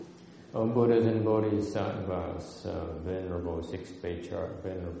Buddhas and Bodhisattvas, Venerable Six Patriarch,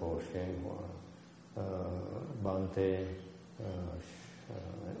 Venerable Shenhua, Bhante,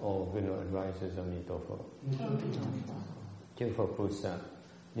 all advisors of Nitofo. Chư Phật Bồ Sát,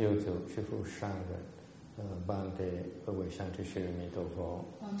 Liêu Trụ, Sư Phụ Sang Rật, Bhante, Phật Huệ Sang Sư Sư Nitofo.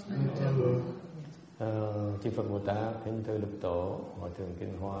 Chư Phật Bồ Tát, Thính Tư Lục Tổ, Hòa Thượng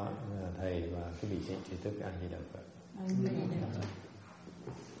Kinh Hóa, Thầy và quý vị thiện tri thức A Di Đà Phật.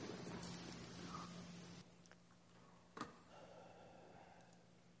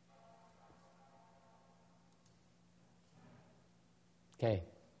 Okay,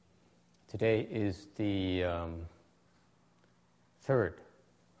 today is the 3rd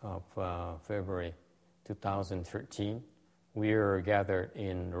of February 2013. We are gathered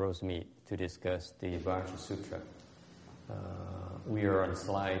in Rosemead to discuss the Vajra Sutra. We are on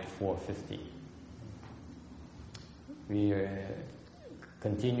slide 450. We are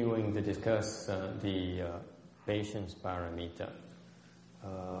continuing to discuss the patience paramita.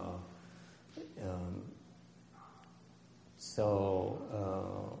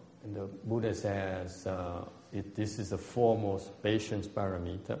 The Buddha says this is the foremost patience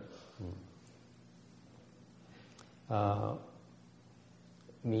paramita,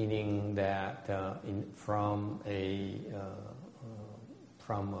 meaning that from a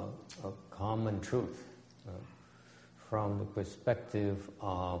common truth, from the perspective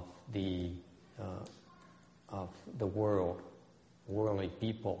of the world, worldly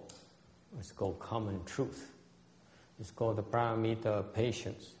people, it's called common truth. It's called the paramita of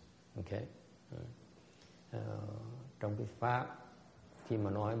patience. Okay. Trong cái pháp, khi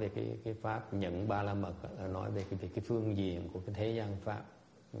mà nói về cái pháp nhận ba la mật, là nói về cái phương diện của cái thế gian pháp.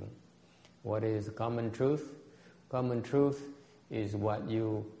 What is common truth? Common truth is what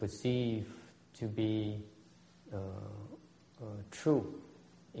you perceive to be true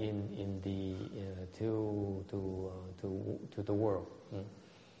in the to the world.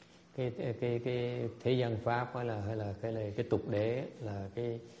 Cái thế gian pháp hay là cái tục đế là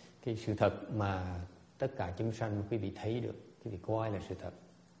cái sự thật mà tất cả chúng sanh quý vị thấy được, quý vị coi là sự thật.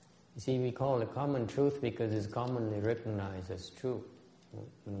 You see, we call it common truth because it's commonly recognized as true.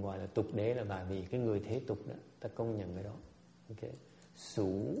 Mình gọi là tục đế là tại vì cái người thế tục đó, ta công nhận cái đó. Okay.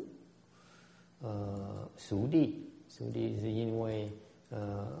 Sủ đi là因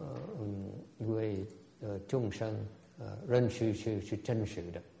为众生认识是真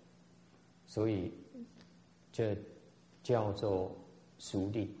实的。所以这叫做熟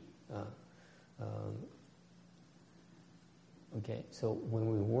地。Okay, so when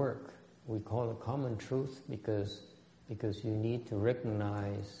we work, we call it common truth because you need to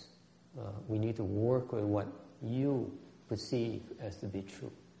recognize, we need to work with what you perceive as to be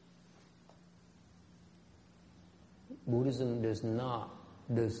true. Buddhism does not,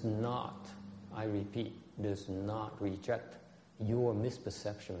 I repeat, does not reject your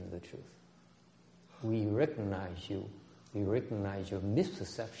misperception of the truth. We recognize you. We recognize your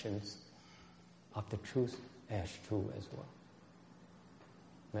misperceptions of the truth as true as well.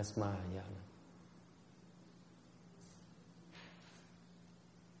 That's Mahayana.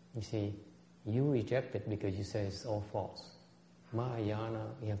 You see, you reject it because you say it's all false.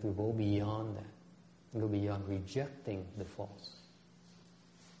 Mahayana, you have to go beyond that. Go beyond rejecting the false.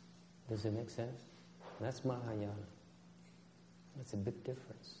 Does it make sense? That's Mahayana. That's a big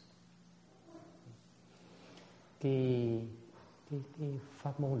difference. Cái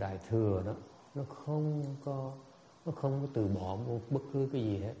pháp môn Đại Thừa đó, nó không có từ bỏ bất cứ cái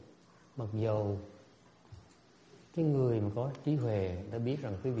gì hết. Mặc dầu cái người mà có trí huệ đã biết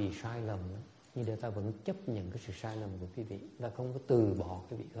rằng quý vị sai lầm đó, nhưng người ta vẫn chấp nhận cái sự sai lầm của quý vị. Ta không có từ bỏ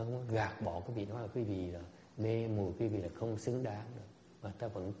quý vị, không có gạt bỏ quý vị, nói là quý vị là mê mùi, quý vị là không xứng đáng được. Và ta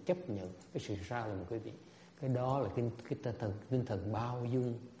vẫn chấp nhận cái sự sai lầm của quý vị. Cái đó là cái tinh thần bao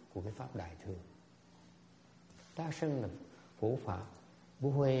dung của cái pháp Đại Thừa. Ta sinh là phổ pháp,不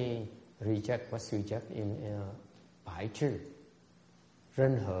会 reject what's reject in 排斥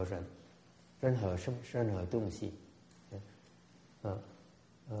任何人，任何东西。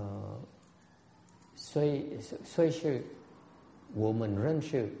虽是我们认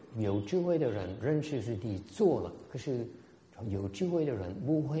识有智慧的人，认识是你做了，可是有智慧的人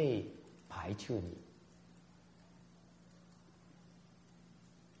不会排斥你。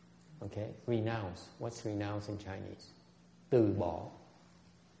Okay, renounce. What's renounce in Chinese? từ bỏ.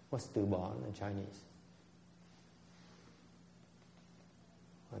 What's từ bỏ in Chinese?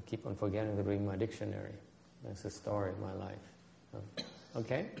 I keep on forgetting to bring my dictionary. That's the story of my life.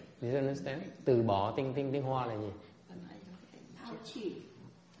 Okay, do you understand? Từ bỏ tiếng Hoa là gì?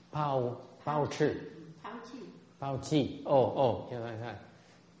 Bao chi. Oh, yeah, right.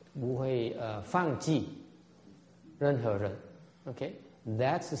 不会放弃任何人。Okay?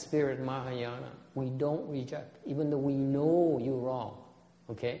 That's the spirit of Mahayana. We don't reject, even though we know you're wrong.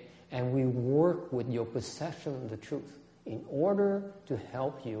 Okay? And we work with your perception of the truth in order to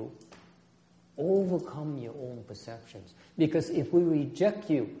help you overcome your own perceptions. Because if we reject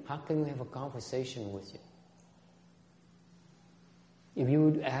you, how can we have a conversation with you? If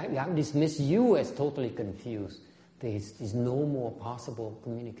you dismiss you as totally confused, there's no more possible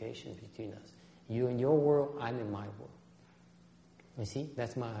communication between us. You in your world, I'm in my world. You see,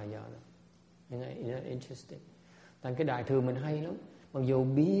 that's Mahayana. Isn't that interesting? Thành cái đại thừa mình hay lắm. Mặc dù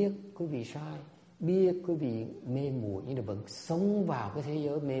biết quý vị sai, biết quý vị mê muội, nhưng mà vẫn sống vào cái thế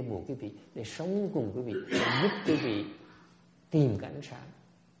giới mê muội quý vị, để sống cùng quý vị, để giúp quý vị tìm cái ánh sáng.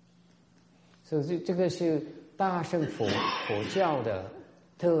 所以这个是大乘佛教的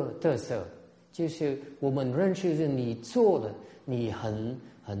特色，就是我们认识是你做的，你很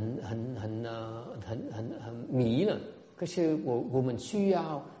迷了，可是我们需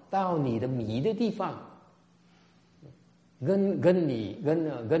要到你的迷的地方，跟你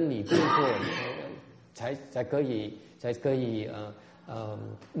工作，才可以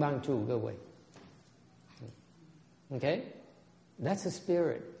帮助各位。Okay, that's the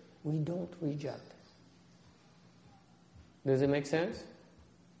spirit. We don't reject. Does it make sense?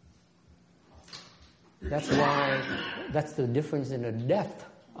 That's the difference in the depth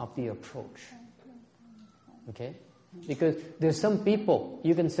of the approach. Okay? Because there's some people,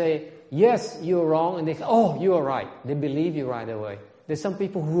 you can say, yes, you're wrong, and they say, oh, you are right. They believe you right away. There's some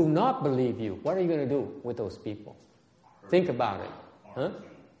people who will not believe you. What are you going to do with those people? Think about it. Huh?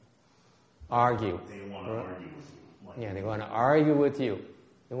 Argue. They want to argue with you. Yeah, they want to argue with you.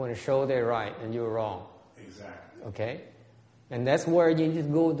 They want to show they're right and you're wrong. Exactly. Okay? And that's where you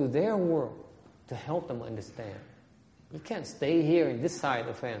just go to their world to help them understand. You can't stay here in this side of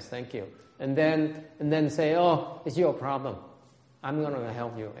the fence, thank you. And then say, oh, it's your problem. I'm not going to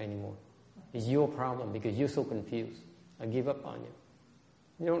help you anymore. It's your problem because you're so confused. I give up on you.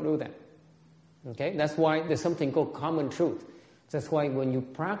 You don't do that. Okay? That's why there's something called common truth. That's why when you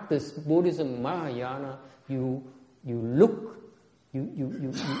practice Buddhism, Mahayana, you look,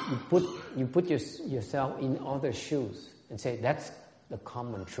 you put yourself in other shoes and say, that's the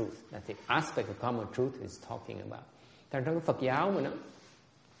common truth. That's the aspect of common truth is talking about. Trong cái Phật giáo mình đó,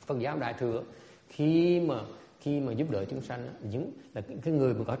 Phật giáo Đại thừa, khi mà giúp đỡ chúng sanh, là cái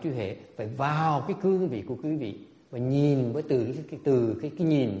người mà có trí huệ phải vào cái cương vị của quý vị và nhìn với từ cái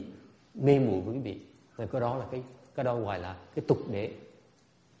nhìn mê muội của quý vị. Và cái đó gọi là cái tục đế.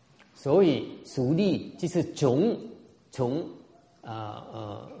 所以属地就是从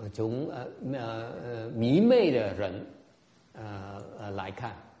迷昧的人来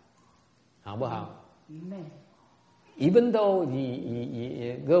看，好不好？迷昧。Even though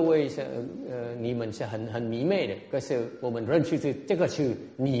各位是你们是很迷昧的，可是我们认识是这个是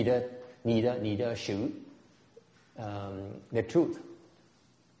你的实the truth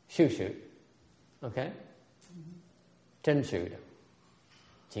事实 ，OK， 真实的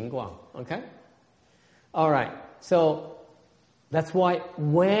情况 ，OK， all right, so that's why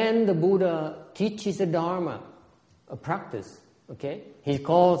when the Buddha teaches the Dharma, a practice, okay, he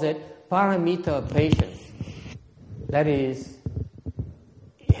calls it paramita of patience. That is,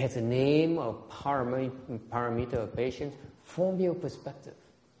 it has a name of paramita of patience from your perspective,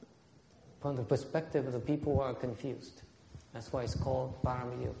 from the perspective of the people who are confused. That's why it's called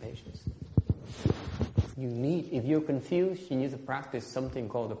paramita of patience. If you're confused, you need to practice something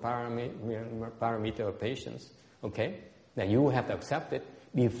called the paramita of patience. Okay, now you have to accept it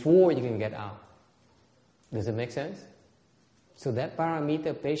before you can get out. Does it make sense? So that paramita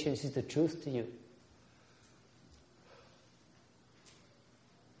of patience is the truth to you.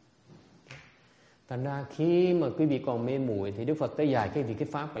 Thành ra khi mà quý vị còn mê muội thì Đức Phật tới dạy cái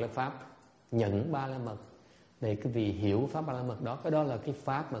pháp gọi là pháp nhẫn ba la mật. Để quý vị hiểu pháp ba la mật đó, cái đó là cái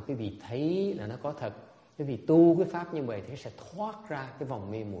pháp mà quý vị thấy là nó có thật. Quý vị tu cái pháp như vậy thì sẽ thoát ra cái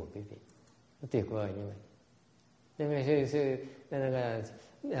vòng mê muội quý vị. Nó tuyệt vời như vậy. Nên là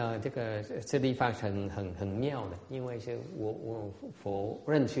这个这地方很妙的，因为是我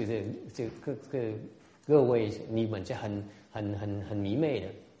认识这个各位你们是很迷昧的，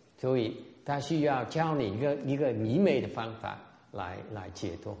所以他需要教你一个迷昧的方法来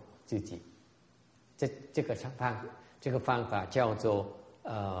解脱自己。这个方法叫做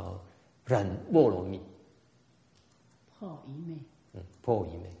忍波罗蜜。破疑昧。破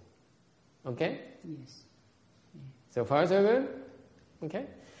疑昧。Okay? Yes. So far so good? Okay?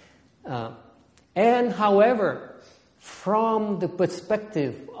 And however, from the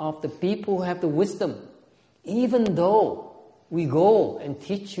perspective of the people who have the wisdom, even though we go and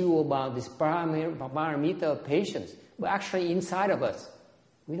teach you about this paramita of patience, but actually inside of us,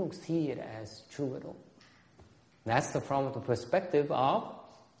 we don't see it as true at all. That's from the perspective of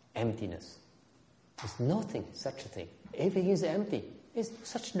emptiness. There's nothing, such a thing. Everything is empty. There's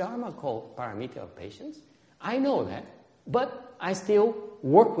such dharma called paramita of patience. I know that, but I still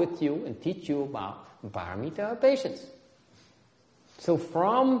work with you and teach you about paramita of patience. So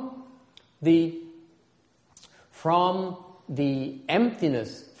from the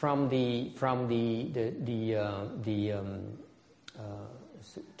emptiness, from the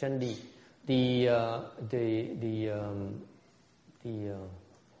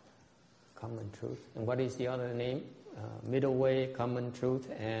common truth, and what is the other name? Middle way, common truth,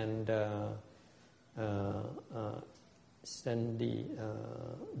 and then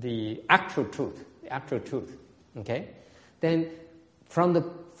the actual truth. The actual truth. Okay, then from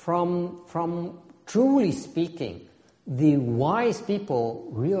truly speaking, the wise people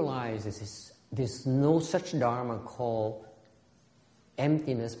realize there's no such dharma called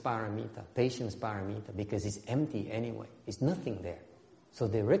emptiness paramita, patience paramita, because it's empty anyway. It's nothing there. So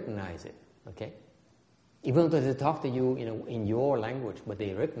they recognize it, okay? Even though they talk to you in your language, but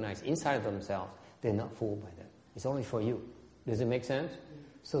they recognize inside of themselves, they're not fooled by that. It's only for you. Does it make sense?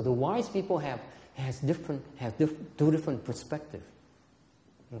 So the wise people have two different perspectives.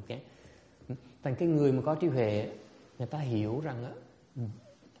 Okay? Thành cái người mà có trí huệ, người ta hiểu rằng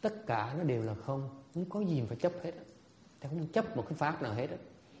tất cả nó đều là không có gì phải chấp hết. Ta không chấp một cái pháp nào hết.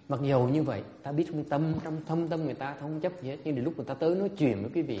 Mặc dầu như vậy, ta biết trong thâm tâm người ta không chấp gì hết, nhưng đến lúc người ta tới nói chuyện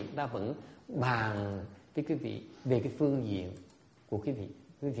với quý vị, người ta vẫn bàn với quý vị về cái phương diện của quý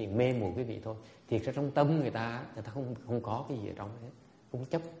vị mê muội quý vị thôi. Thiệt ra trong tâm người ta không có cái gì ở trong hết, không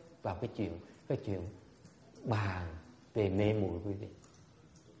chấp vào cái chuyện bàn về mê muội quý vị.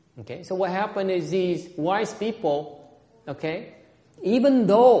 Okay, so what happened is these wise people, okay, even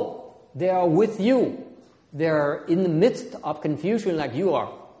though they are with you, they are in the midst of confusion like you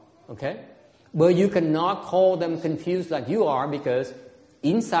are, okay, but you cannot call them confused like you are, because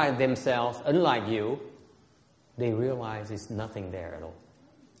inside themselves, unlike you, they realize there's nothing there at all.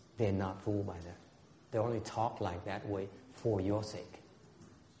 They're not fooled by that. They only talk like that way for your sake.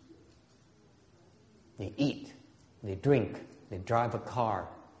 They eat, they drink, they drive a car,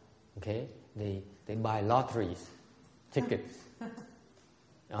 okay? They buy lotteries, tickets,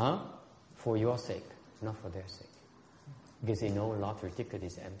 for your sake, not for their sake. Because they know lottery ticket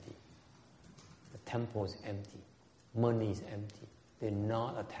is empty. The temple is empty. Money is empty. They're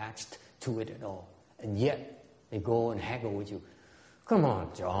not attached to it at all. And yet, they go and haggle with you. Come on,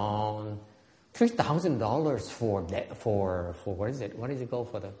 John. $3,000 for what is it? What is it called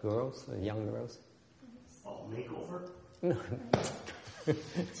for the girls, the young girls? Oh, makeover? No.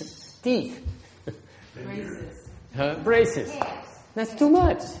 Teeth. Braces. Braces. Hairs. That's too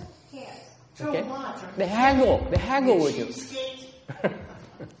much. Hairs. Okay? They haggle with you.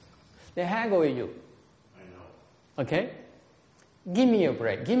 They haggle with you. I know. Okay? Give me a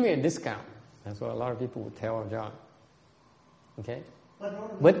break. Give me a discount. That's what a lot of people would tell John. Okay?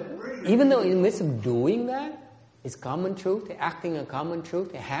 But even though in the midst of doing that, it's common truth, they're acting a common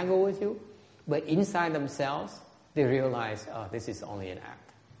truth, they haggle with you, but inside themselves, they realize, this is only an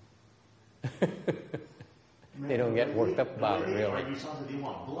act. They don't get worked up about it, really. You saw that they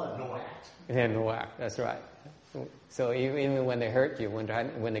want blood, no act. Yeah, no act, that's right. So even when they hurt you,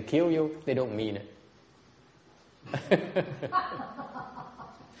 when they kill you, they don't mean it.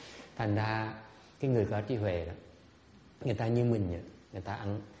 Thành ra, cái người có trí huệ đó, người ta như mình vậy. Người ta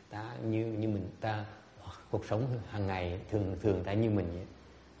ăn, ta như mình, ta cuộc sống hàng ngày thường ta như mình vậy.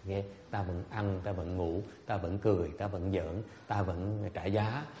 Okay? Ta vẫn ăn, ta vẫn ngủ, ta vẫn cười, ta vẫn giỡn, ta vẫn trả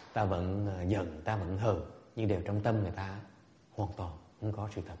giá, ta vẫn giận, ta vẫn hờn, nhưng đều trong tâm người ta hoàn toàn không có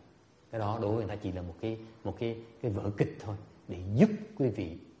sự thật. Cái đó đối với người ta chỉ là một cái vở kịch thôi, để giúp quý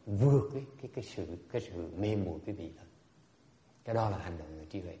vị vượt cái sự mê muội quý vị thôi. Cái đó là hành động người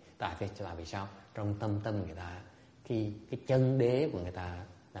trí huệ. Tại vì sao? Trong tâm người ta, cái chân đế của người ta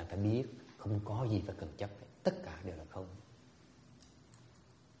là ta biết không có gì phải cần chấp, tất cả đều là không.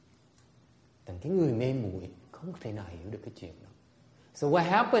 Thành cái người mê muội không thể nào hiểu được cái chuyện đó. So what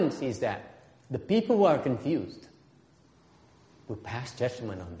happens is that the people who are confused will pass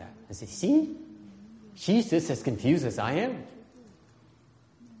judgment on that and say, see, she's just as confused as I am.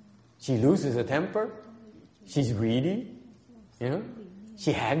 She loses her temper. She's greedy. You know,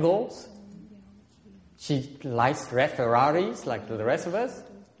 she haggles. She likes red Ferraris like the rest of us.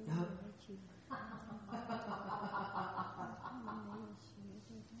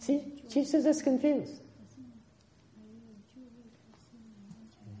 See, she's just confused.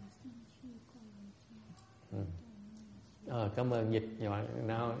 Cảm ơn Dịch.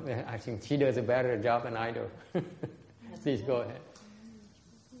 Now I think she does a better job than I do. Please go ahead.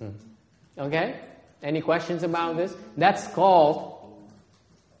 Okay? Any questions about this? That's called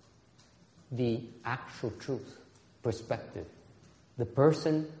the actual truth, perspective. The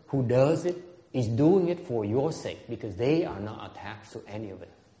person who does it is doing it for your sake because they are not attached to any of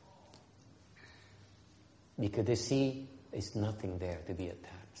it. Because they see there's nothing there to be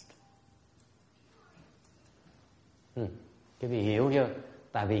attached. Cái vị hiểu chưa?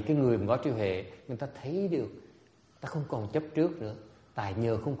 Tại vì cái người mà có trí huệ, người ta thấy được, ta không còn chấp trước nữa. Tại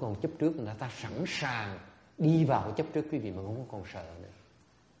nhờ không còn chấp trước, người ta sẵn sàng đi vào cái chấp trước quý vị mà không còn sợ nữa.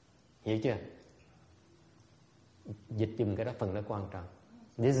 Hiểu chưa? Dịch dùm cái đó phần đó quan trọng.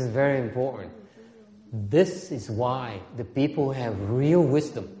 This is very important. This is why the people have real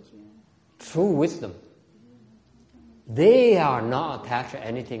wisdom, true wisdom. They are not attached to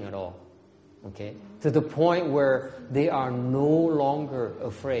anything at all. Okay? To the point where they are no longer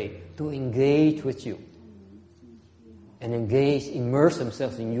afraid to engage with you. And immerse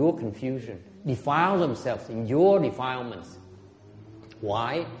themselves in your confusion, defile themselves in your defilements.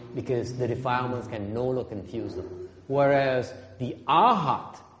 Why? Because the defilements can no longer confuse them. Whereas the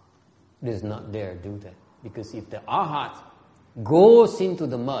Arhat does not dare do that. Because if the Arhat goes into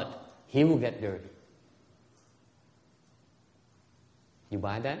the mud, he will get dirty. You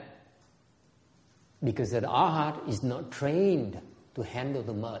buy that? Because the Arhat is not trained to handle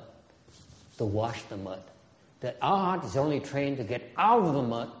the mud, to wash the mud. The Arhat is only trained to get out of the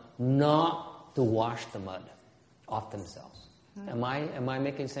mud, not to wash the mud off themselves. Am I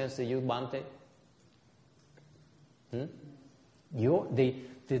making sense to you, Bhante? The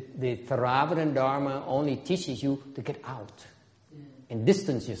Theravada Dharma only teaches you to get out and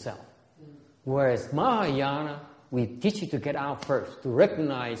distance yourself. Whereas Mahayana, we teach you to get out first, to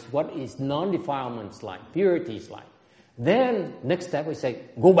recognize what is non-defilements like, purities like. Then, next step we say,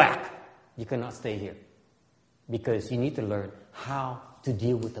 go back. You cannot stay here. Because you need to learn how to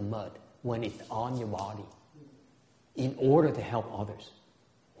deal with the mud when it's on your body in order to help others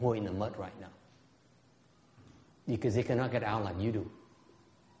who are in the mud right now. Because they cannot get out like you do.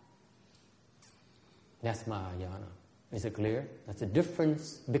 That's Mahayana. Is it clear? That's a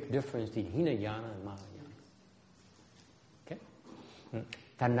difference, big difference between Hinayana and Mahayana.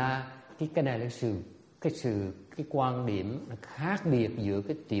 Thành ra cái này là cái quan điểm nó khác biệt giữa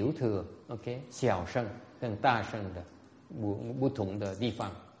cái tiểu thừa, okay, xiao sân,跟大圣的不同的地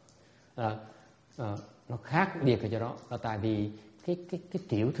方. Nó khác biệt ở chỗ đó là tại vì cái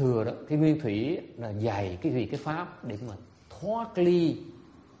tiểu thừa đó, cái nguyên thủy là dạy cái pháp để mà thoát ly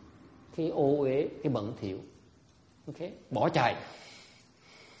cái ô uế, cái bẩn thỉu, okay, bỏ chạy,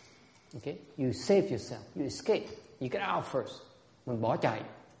 okay, you save yourself, you escape, you get out first. Mình bỏ chạy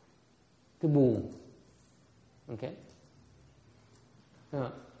cái buồn, okay.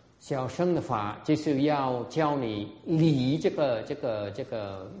 小乘的法就是要教你离这个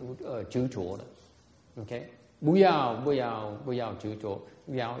执着的 ，OK， 不要执着，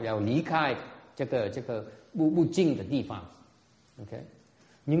要离开这个不净的地方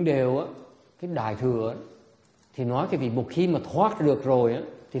 ，OK。Nhưng đều á, cái đại thừa thì nói cái vị một khi mà thoát được rồi á,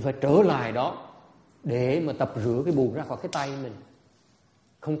 thì phải trở lại đó để mà tập rửa cái buồn ra khỏi cái tay mình,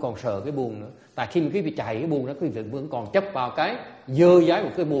 không còn sợ cái buồn nữa. Tại khi mà quý vị chạy cái buồn đó, quý vị vẫn còn chấp vào cái dơ dái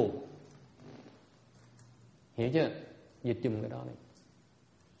của cái buồn. Hiểu chưa? Dịch dùm cái đó này.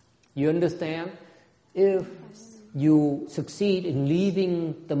 You understand? If you succeed in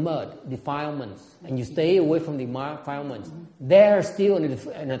leaving the mud, defilements, and you stay away from the defilements, there's still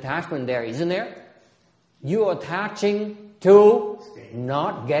an attachment there, isn't there? You're attaching to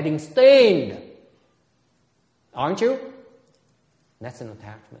not getting stained. Aren't you? That's an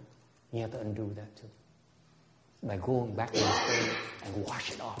attachment. You have to undo that too. By going back to the stain and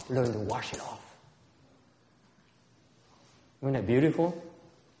wash it off. Learn to wash it off. Isn't that beautiful?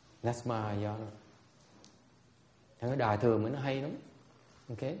 That's Mahayana. Cái đại thừa mình nó hay lắm.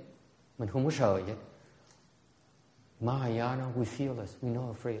 Okay? Mình không có sợ vậy. Mahayana, we fearless. We're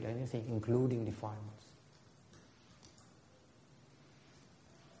not afraid of anything, including defilements.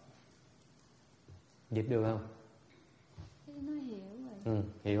 Dịch được không? Nó hiểu rồi.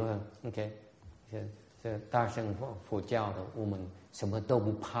 Hiểu không? Okay. Ta sân Phật giáo的我们什么都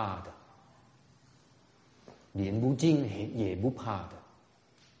不怕的，连不惊也不怕的。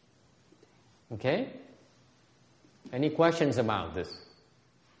Okay? Any questions about this?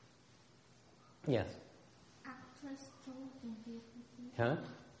 Yes. Huh?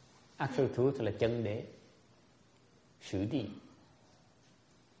 Actual truth là chân đế, sự đi.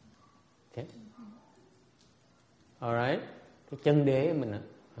 Okay. All right. Cái chân đế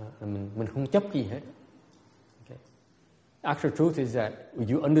mình không chấp gì hết. Okay. Actual truth is that when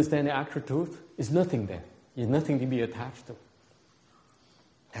you understand the actual truth, there's nothing there. There's nothing to be attached to.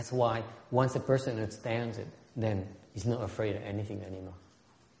 That's why once a person understands it, then he's not afraid of anything anymore.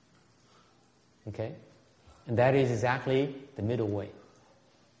 Okay? And that is exactly the middle way.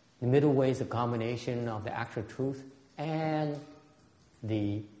 The middle way is a combination of the actual truth and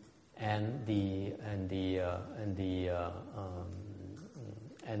the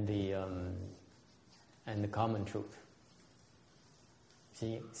common truth.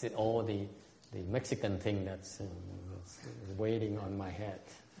 See, it's all the Mexican thing that's waiting on my head.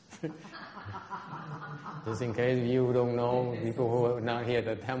 Just in case you don't know, people who are not here at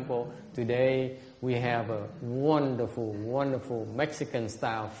the temple, today we have a wonderful, wonderful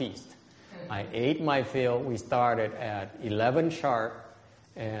Mexican-style feast. I ate my fill. We started at 11 sharp,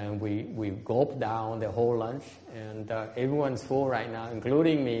 and we gulped down the whole lunch, and everyone's full right now,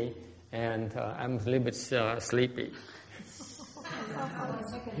 including me, and I'm a little bit sleepy.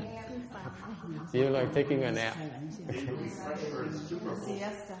 You're like taking a nap.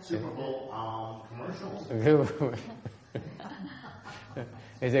 Super Bowl commercials.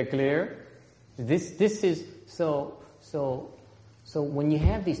 Is it clear? This is so when you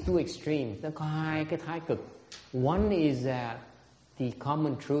have these two extremes, nó có hai cái thái cực. One is that the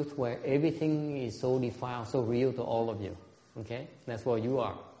common truth where everything is so defiled, so real to all of you. Okay? That's what you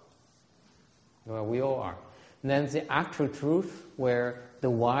are. Where we all are. And then the actual truth where the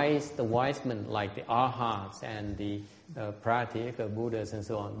wise men like the arhats and the pratyeka Buddhas and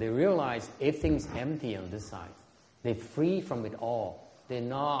so on, they realize everything's empty on this side. They're free from it all. They're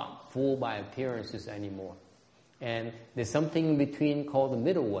not fooled by appearances anymore. And there's something in between called the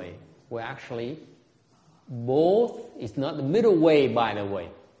middle way, where actually both, it's not the middle way, by the way.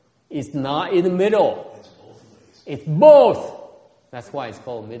 It's not in the middle. It's both ways. It's both. That's why it's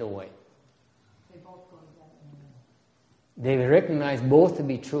called middle way. They recognize both to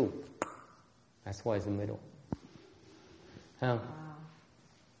be true. That's why it's the middle. Thấy không?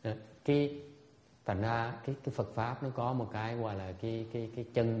 Thành ra cái Phật pháp nó có một cái gọi là cái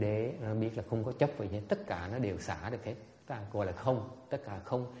chân đế, nó biết là không có chấp về hết, tất cả nó đều xả được hết. Tất cả gọi là không, tất cả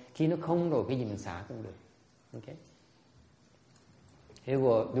không. Khi nó không rồi cái gì mình xả cũng được. OK.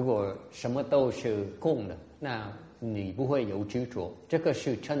 如果什么都是空的，那你不会有执着，这个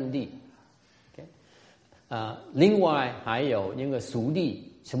是真谛。另外还有những cái xú đi,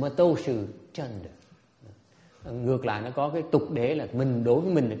 什么都是真的. Ngược lại nó có cái tục đế là mình, đối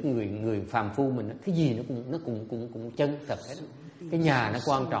với mình là cái người phàm phu mình, cái gì nó cũng chân thật hết. Cái nhà nó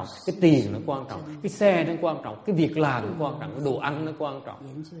quan trọng, cái tiền nó quan trọng, cái xe nó quan trọng, cái việc làm nó quan trọng, cái đồ ăn nó quan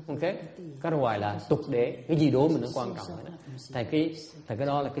trọng. OK? Cái gọi là tục đế, cái gì đối với mình nó quan trọng hết. Tại cái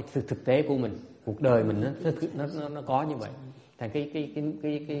đó là cái thực tế của mình, cuộc đời mình nó có như vậy. Thành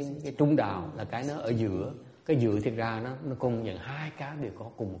cái trung đạo là cái nó ở giữa. Cái giữa thực ra nó cùng nhận hai cái đều có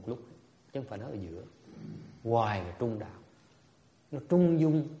cùng một lúc, chứ không phải nó ở giữa. Ngoài là trung đạo, nó trung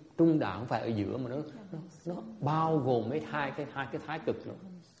dung, trung đạo không phải ở giữa mà nó bao gồm mấy hai cái thái cực nữa.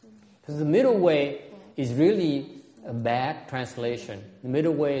 So the middle way is really a bad translation. The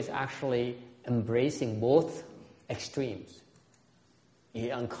middle way is actually embracing both extremes.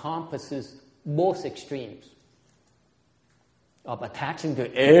 It encompasses both extremes of attaching to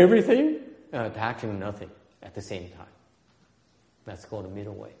everything and attaching to nothing at the same time. That's called the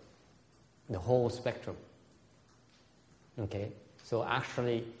middle way. The whole spectrum. Okay, so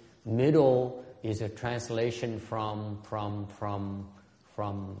actually, middle is a translation from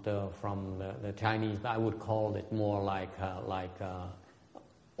the Chinese. I would call it more like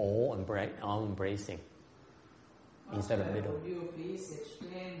all embracing instead of middle. Would you please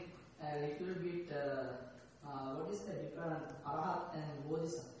explain a little bit what is the difference Arahat and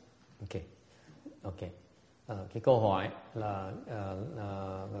Bodhisattva? Okay. Cái câu hỏi là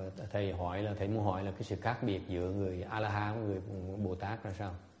thầy hỏi là thầy muốn hỏi là cái sự khác biệt giữa người A La Hán và người Bồ Tát là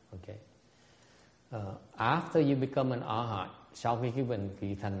sao? Okay. After you become an Arhat, sau khi cái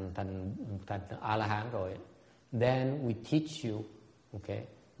vị thành A La Hán rồi, then we teach you. Okay,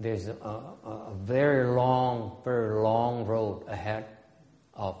 there's a very long road ahead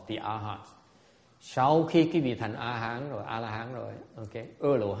of the Arhats. Sau khi cái vị thành A La Hán rồi, okay,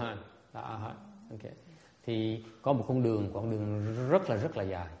 lộ han là Arhat. Okay. Thì có một quãng đường rất là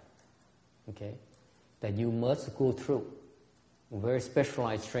dài. Okay, that you must go through very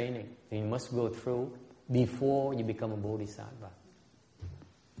specialized training that you must go through before you become a bodhisattva.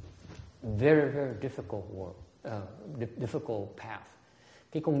 Very difficult difficult path.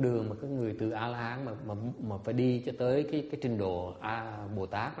 Cái con đường mà cái người từ A La Hán mà phải đi cho tới cái trình độ Bồ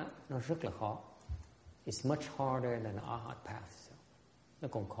Tát đó, nó rất là khó. It's much harder than an Arhat path. Nó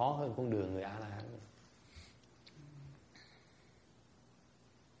còn khó hơn con đường người A La Hán.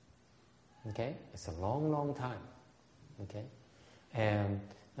 Okay, it's a long, long time. Okay, and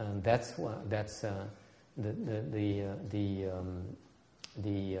that's what that's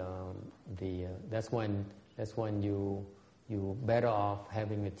that's when you better off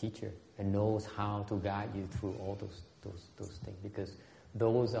having a teacher and knows how to guide you through all those things, because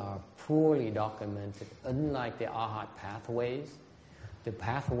those are poorly documented. Unlike the arhat pathways, the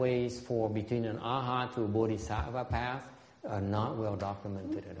pathways for between an arhat to a bodhisattva path are not well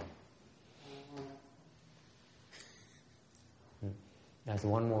documented at all. That's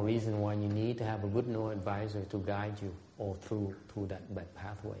one more reason why you need to have a good know advisor to guide you all through that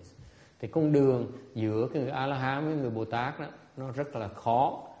pathways. Thì con đường giữa cái người A-la-hán với người Bồ-Tát đó, nó rất là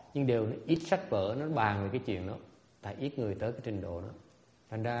khó, nhưng đều ít sách vở nó bàn về cái chuyện đó, tại ít người tới cái trình độ đó.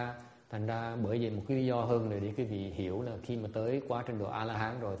 Thành ra bởi vậy một cái lý do hơn để quý vị hiểu là khi mà tới quá trình độ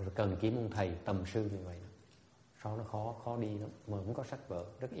A-la-hán rồi thì cần kiếm ông thầy tầm sư như vậy. Sau nó khó đi lắm, mà cũng có sách vở,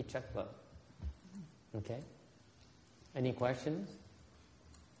 rất ít sách vở. Okay? Any questions?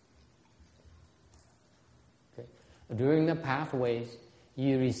 Okay. During the pathways,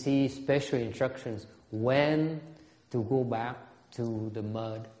 you receive special instructions when to go back to the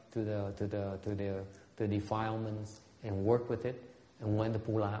mud, to the defilements, and work with it, and when to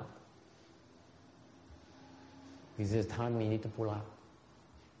pull out. This is the time we need to pull out.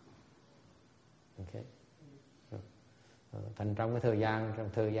 Okay. Thành trong cái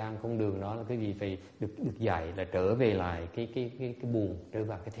thời gian con đường đó là quý vị phải được dạy là trở về lại cái buồn, trở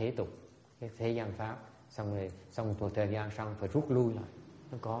vào cái thế tục, cái thế gian pháp, xong một thời gian xong phải rút lui lại.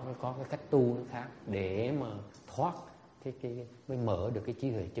 Nó có cái cách tu nó khác để mà thoát cái mới mở được cái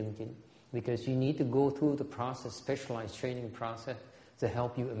trí huệ chân chính. Because you need to go through the process, specialized training process, to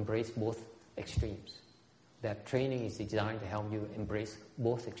help you embrace both extremes. That training is designed to help you embrace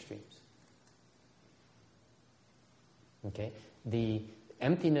both extremes. Okay, the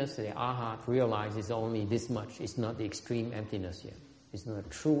emptiness the arhat realizes only this much. It's not the extreme emptiness yet. It's not a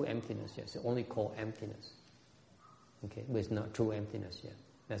true emptiness yet. It's only called emptiness. Okay, but it's not true emptiness yet.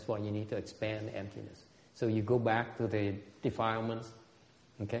 That's why you need to expand the emptiness. So you go back to the defilements,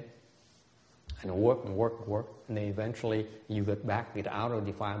 okay, and work, and then eventually you get out of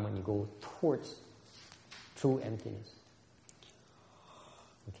defilement. You go towards true emptiness.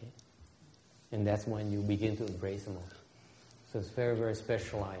 Okay, and that's when you begin to embrace them all. So it's very, very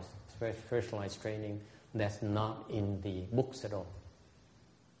specialized. It's very specialized training that's not in the books at all.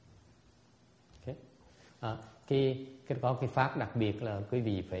 Okay. Có cái pháp đặc biệt là quý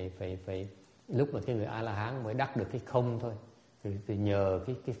vị phải lúc mà cái người A-la-hán mới đắc được cái không thôi. Thì nhờ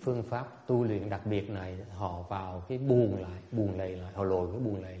cái phương pháp tu luyện đặc biệt này, họ vào cái buồn lầy lại, họ lồi cái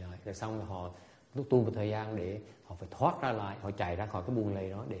buồn lầy lại, rồi xong rồi họ tu một thời gian để họ phải thoát ra lại, họ chạy ra khỏi cái buồn lầy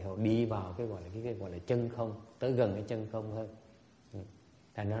đó để họ đi vào cái gọi là chân không, tới gần cái chân không hơn.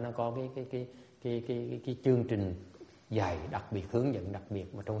 Thành ra nó có cái chương trình dạy đặc biệt, hướng dẫn đặc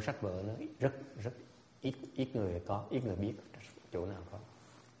biệt mà trong sách vở nó rất ít người biết chỗ nào có.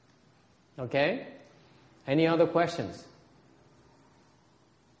 Okay? Any other questions?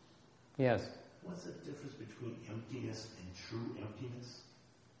 Yes. What's the difference between emptiness and true emptiness?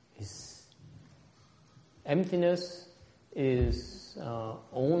 Emptiness is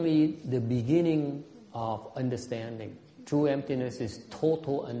only the beginning of understanding. True emptiness is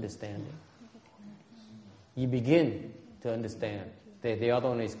total understanding. You begin to understand. The other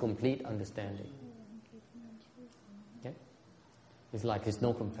one is complete understanding. Okay? It's like there's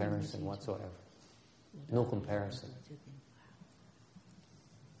no comparison whatsoever. No comparison.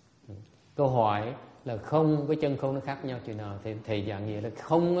 Câu hỏi là không với chân không nó khác nhau chừng nào? Thì thầy giảng nghĩa là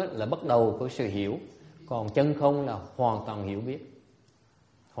không là bắt đầu của sự hiểu, còn chân không là hoàn toàn hiểu biết,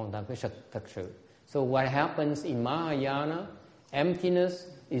 hoàn toàn cái thật sự. So what happens in Mahayana, emptiness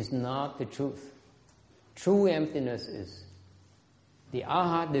is not the truth. True emptiness is. The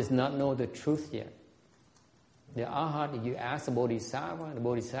arhat does not know the truth yet. The arhat, if you ask the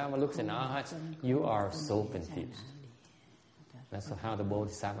bodhisattva looks at arhat, you are so confused. That's how the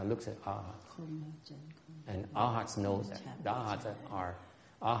bodhisattva looks at arhat. And arhats knows that. The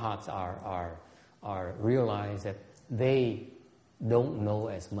arhats are realize that they don't know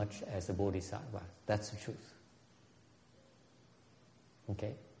as much as the bodhisattva. That's the truth.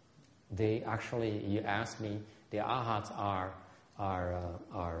 Okay? They actually, you ask me, the arhats are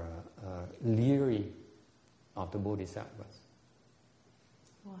leery of the bodhisattvas.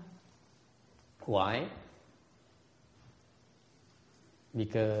 Why?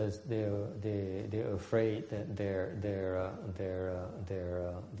 Because they're afraid that their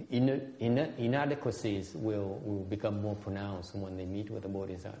inadequacies will become more pronounced when they meet with the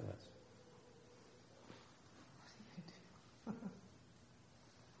bodhisattvas.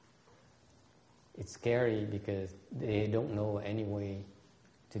 it's scary because they don't know any way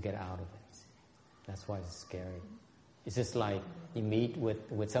to get out of it. That's why it's scary. It's just like you meet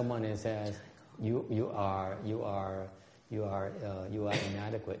with someone and says you are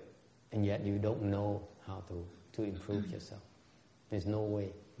inadequate, and yet you don't know how to improve yourself. There's no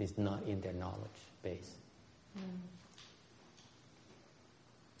way. It's not in their knowledge base.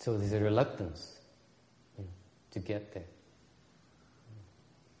 So there's a reluctance to get there.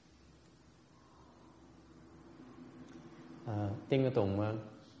 Tiên Ngư Tùng.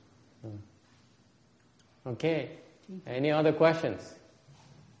 Okay. Any other questions?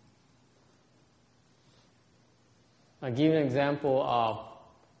 I'll give an example of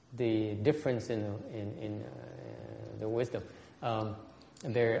the difference in the wisdom.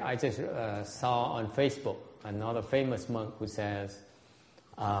 I just saw on Facebook another famous monk who says,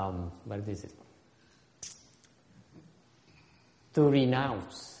 what is it? To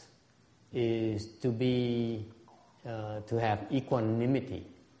renounce is to have equanimity,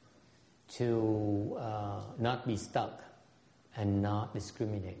 to not be stuck and not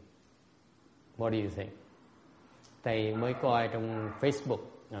discriminate. What do you think? Thầy mới coi trong Facebook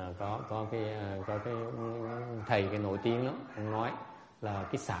có cái thầy cái nổi tiếng đó, ông nói là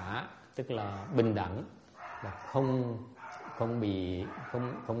cái xả tức là bình đẳng, là không bị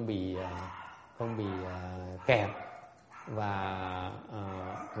kẹt và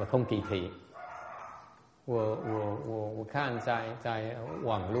không kỳ thị. 我看在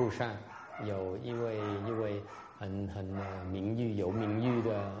网络上有一位很有名誉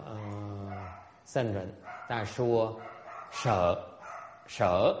的圣人，他说舍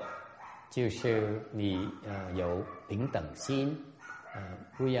就是你有平等心，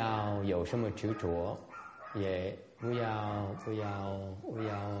不要有什么执着，也不要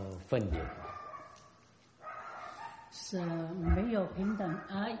分别。是没有平等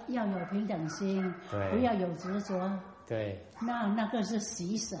要有平等心，不要有执着。对，那个是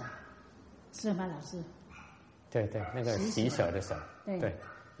喜舍，是吗，老师？对，那个喜舍的舍。对。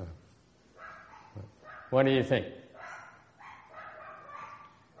What do you think?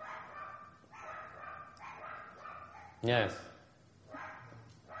 Yes. I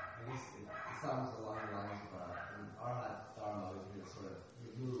guess it sounds along the lines of an arhat dharma is really sort of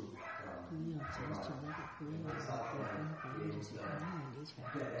removed from it's not like being able to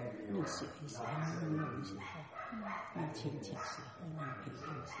get angry or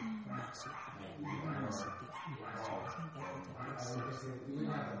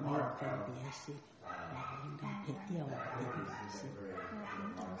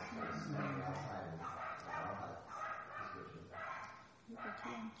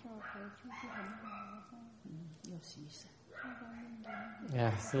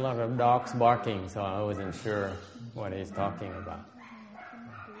Yeah, it's a lot of dogs barking, so I wasn't sure what he's talking about.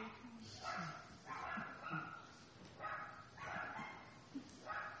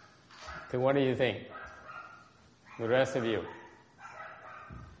 So what do you think? The rest of you?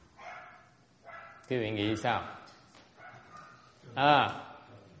 各位nghĩ sao?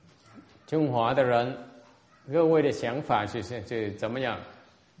 中华的人各位的想法是怎么样？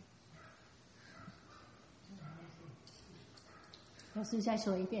老师再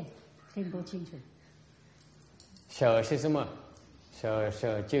说一遍，听不清楚。舍是什么？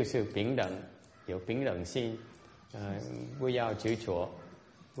舍就是平等，有平等心，不要执着，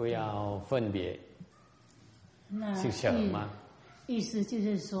不要分别，是舍吗？意思就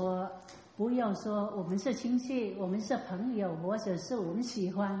是说，不要说我们是亲戚，我们是朋友，或者是我们喜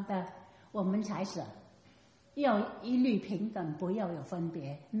欢的，我们才舍。要一律平等，不要有分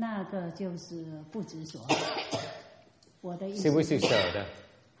别，那个就是不执着。我的意思是不是舍的？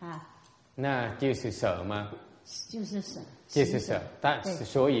那就是舍吗？就是舍，就是舍。但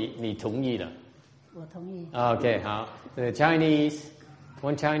所以你同意了？我同意。Okay, 好。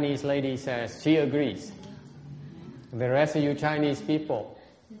One Chinese lady says she agrees. The rest of you Chinese people,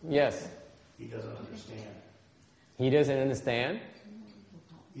 yes. He doesn't understand. He doesn't understand?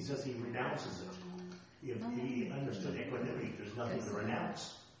 He says he renounces it. If he understood equanimity, there's nothing to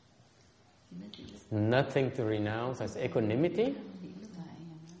renounce. Nothing to renounce as equanimity?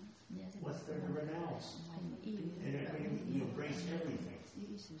 What's there to renounce? You embrace everything.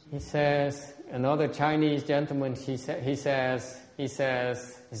 He says, another Chinese gentleman, he says,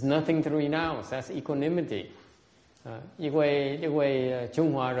 there's nothing to renounce, that's equanimity. 一位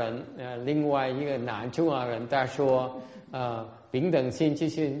中华人，另外一个男中华人，他说，平等心就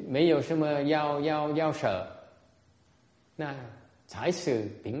是没有什么要舍，那才是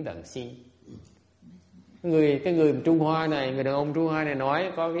平等心。Cái người Trung Hoa này, người đàn ông Trung Hoa này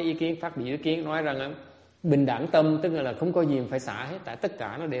nói có cái ý kiến phát biểu ý kiến nói rằng Bình đẳng tâm tức là không có gì mà phải xả hết, tại tất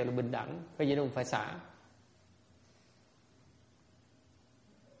cả nó đều là bình đẳng, có gì đâu mà phải xả.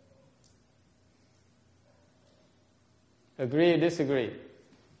 Agree or disagree?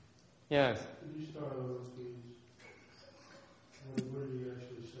 Yes. Could you start over, please? What did you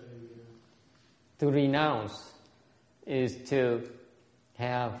actually say again? To renounce is to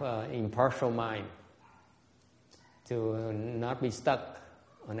have an impartial mind, to not be stuck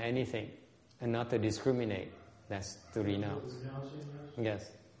on anything, and not to discriminate. That's to renounce. Renouncing this?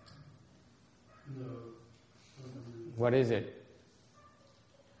 Yes. No. What is it?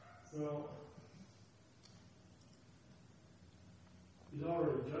 Well, he's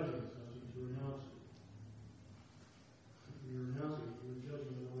already judging something to renounce it. If you're renouncing it, you're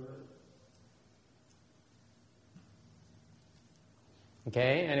judging it already.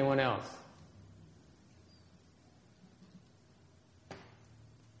 Okay, anyone else?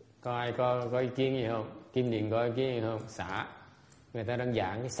 Có ai có ý kiến gì không? Kim Điền có ý kiến gì không? Xả. Người ta đang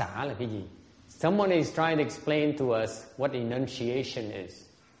giảng cái xả là cái gì? Someone is trying to explain to us what enunciation is.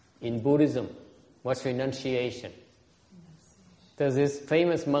 In Buddhism, what's renunciation? There's this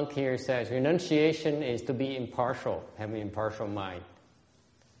famous monk here says, renunciation is to be impartial, have an impartial mind.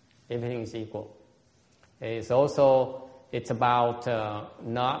 Everything is equal. It's about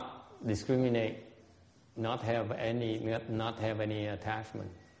not discriminate, not have any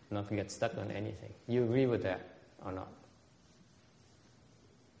attachment, not to get stuck on anything. You agree with that or not?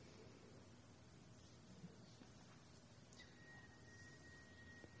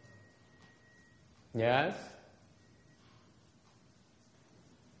 Yes?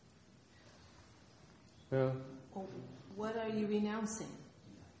 What are you renouncing?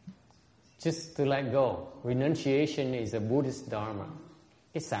 Just to let go. Renunciation is a Buddhist dharma.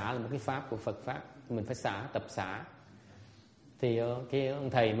 Cái xả là một cái pháp của Phật pháp. Mình phải xả, tập xả. Thì cái ông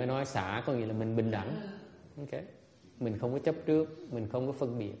thầy mới nói xả có nghĩa là mình bình đẳng. Okay. Mình không có chấp trước, mình không có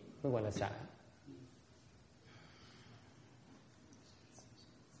phân biệt, mới gọi là xả.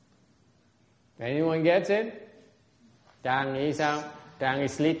 Anyone gets it? Trang nghĩ sao? Trang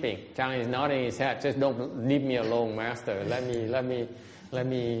is sleeping. Trang is nodding his head. Just don't leave me alone, master. Let me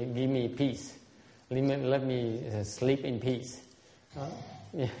give me peace. Let me sleep in peace.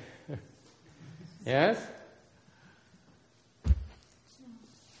 Yeah. Yes?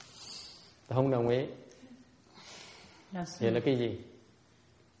 Không đồng ý. Vậy là cái gì?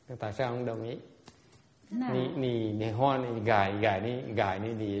 Tại sao không đồng ý? 你换你改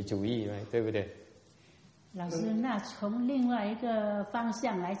你主意嘛，对不对？老师，那从另外一个方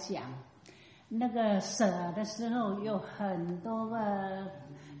向来讲，那个舍的时候有很多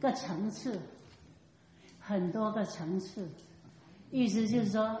个层次，很多个层次。意思就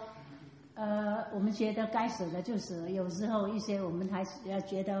是说，我们觉得该舍的就舍，有时候一些我们还是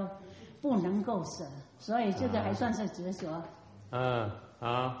觉得不能够舍，所以这个还算是执着。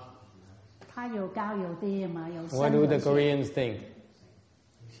它有高有低嘛，有深有浅。What do the Koreans think?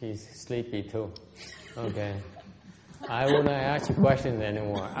 She's sleepy too. Okay. I won't ask you questions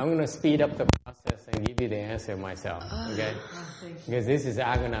anymore. I'm going to speed up the process and give you the answer myself. Okay? Because this is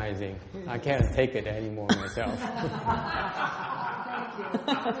agonizing. I can't take it anymore myself.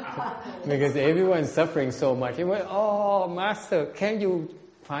 Because everyone's suffering so much. Everyone, oh, Master, can you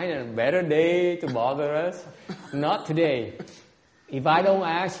find a better day to bother us? Not today. If I don't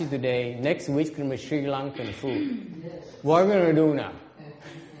ask you today, next week's going to be Sri Lankan food. What are we going to do now?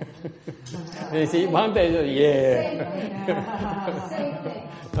 You see, one day, yeah.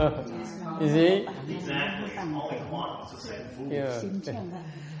 You see? Exactly. All we want is the same food.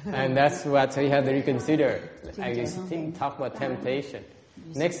 Yeah. And that's what you have to reconsider. I just talk about temptation.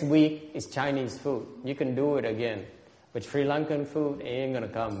 Next week is Chinese food. You can do it again. But Sri Lankan food ain't going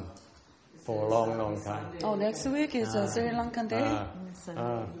to come for a long, long time. Oh, next week is a Sri Lankan day?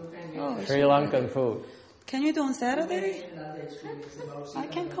 Sri Lankan food. Can you do on Saturday? I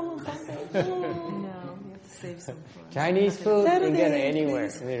can come on Saturday. No, you have to save some for Chinese food Saturday, you get it anywhere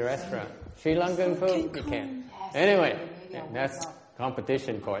please. in the restaurant. Sri Lankan food you can't. Anyway, that's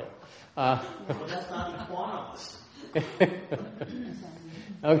competition for you. Well, that's not equanimous.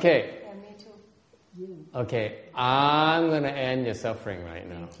 Okay. Yeah, me too. Okay, I'm going to end your suffering right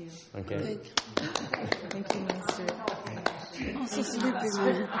now. Thank you. Okay. Thank you, Master. Oh, so sleepy,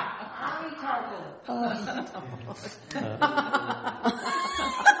 man.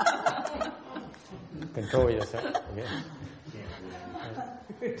 Control yourself.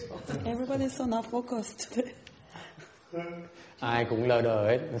 Okay. Everybody's so not focused today. Ai cũng lờ đờ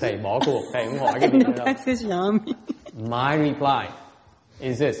hết. Thầy bỏ cuộc, thầy không hỏi cái gì nữa đâu. Taxi yummy. My reply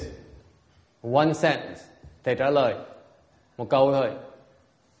is this. One sentence. Thầy trả lời. Một câu thôi.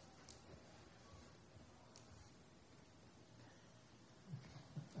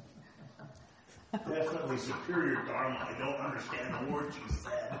 Definitely superior Dharma. I don't understand the words you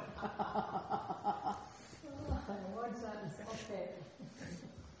said.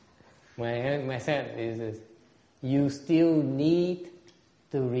 My sense is you still need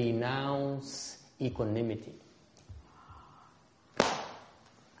to renounce equanimity.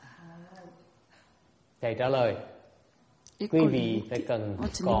 Thầy trả lời. Quý vị phải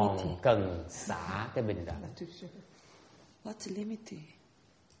cần xả cái bình đẳng. What's limity?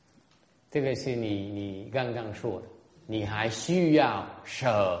 这个是你刚刚说的，你还需要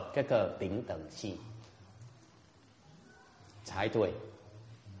舍这个平等性才对。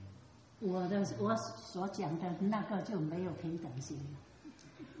我所讲的那个就没有平等性，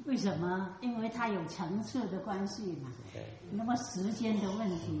为什么？因为它有层次的关系嘛，那么时间的问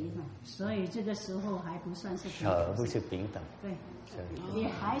题嘛，所以这个时候还不算是平等。舍不是平等，对，也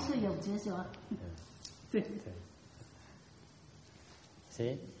还是有执着。对。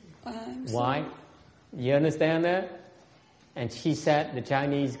See? Why? You understand that? And she said the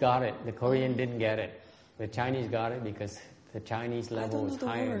Chinese got it. The Korean didn't get it. The Chinese got it because the Chinese level is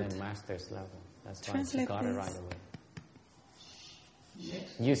higher than master's level. That's why she got it right away.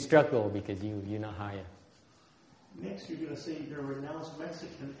 You struggle because you're not higher. Next you're going to say they're renounced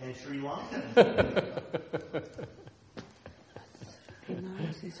Mexican and Sri Lankan.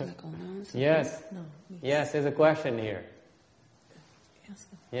 Renounce is like announce. Yes. No. Yes, there's a question here.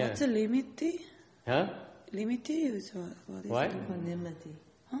 Yes. What's limity? Huh? Limity is what is what? Equanimity.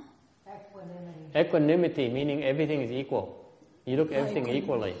 Huh? Equanimity meaning everything is equal. You look everything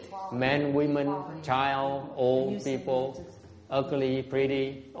equally. Men, women, child, old people, ugly,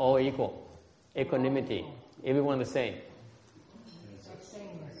 pretty, all equal. Equanimity. Everyone the same.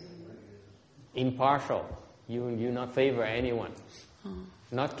 Impartial. You not favor anyone.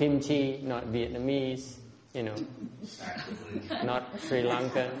 Not kimchi, not Vietnamese, not Sri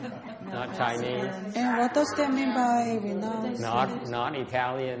Lankan, not Chinese. And what does that mean by renounce? Not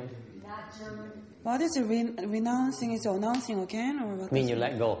Italian. What is renouncing? Is announcing again, or what? Mean you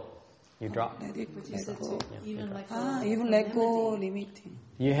let go. You drop. Let go. Even like even let go, limiting.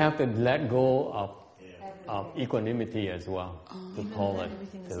 You have to let go of equanimity as well to call it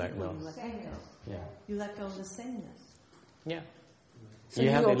to let go. Yeah. You let go of the sameness. Yeah. So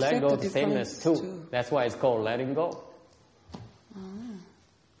you have to let go of the difference sameness too. That's why it's called letting go.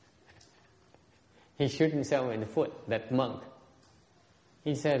 He shot himself in the foot, that monk.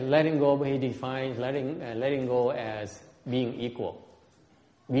 He said letting go, but he defines letting go as being equal.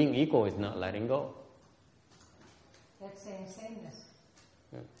 Being equal is not letting go. That's saying sameness.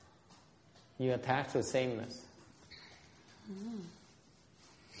 You attach to sameness.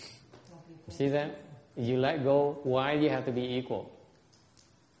 See that? You let go, why do you have to be equal?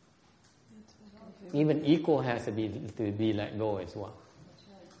 Even equal has to be let go as well.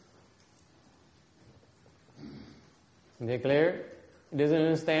 Is it clear? He doesn't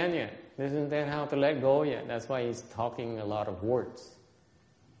understand yet. He doesn't understand how to let go yet. That's why he's talking a lot of words.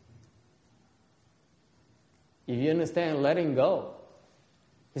 If you understand letting go,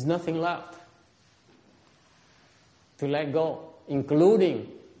 there's nothing left to let go,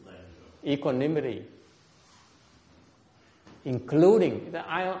 including equanimity. Including,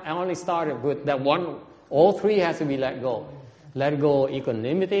 I only started with that one, all three has to be let go. Let go of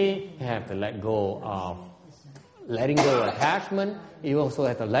equanimity, you have to let go of letting go of attachment, you also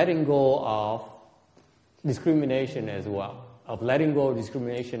have to letting go of discrimination as well. Of letting go of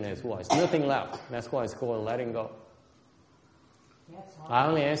discrimination as well. It's nothing left. That's why it's called letting go. I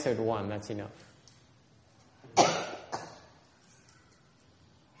only answered one, that's enough. You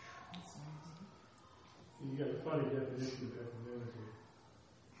got a funny definition of equanimity.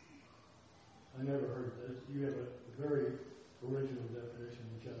 I never heard that. You have a very original definition,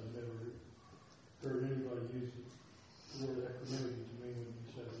 which I've never heard anybody use the word equanimity to mean what you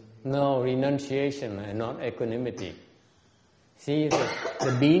said. No, renunciation and not equanimity. See,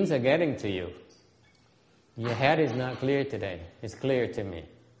 the beans are getting to you. Your head is not clear today. It's clear to me.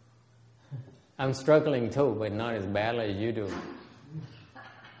 I'm struggling too, but not as badly as you do.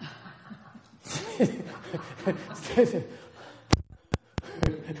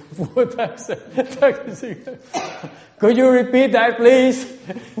 Could you repeat that, please?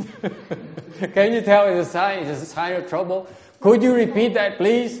 Can you tell it's a sign of trouble? Could you repeat that,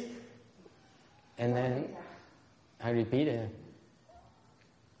 please? And then I repeated.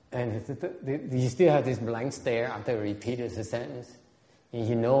 And you still have this blank stare after you repeated the sentence. And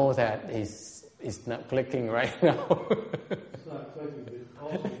you know that it's not clicking right now. It's not clicking, but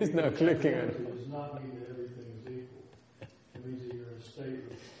also it's not clicking. It does not mean that everything is equal. It means that you're in a state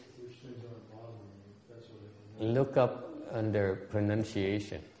which things aren't bothering you. That's what it means. Look up under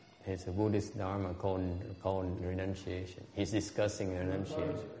pronunciation. It's a Buddhist dharma called renunciation. He's discussing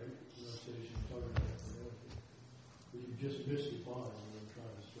renunciation. Renunciation, talking about equanimity. But you just misdefined when I'm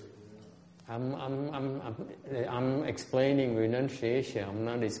trying to straighten it out. I'm explaining renunciation.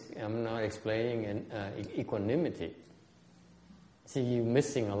 I'm not explaining equanimity. See, you're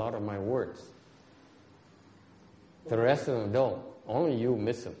missing a lot of my words. The rest of them don't. Only you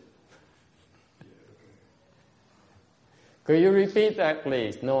miss them. Could you repeat that,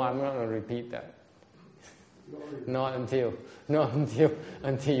 please? No, I'm not going to repeat that. Not until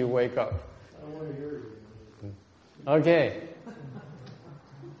you wake up. I want to hear you. Okay.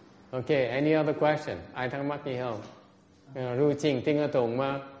 Okay, any other question? Ai thắc mắc gì không? Ru trình tinh ở tùng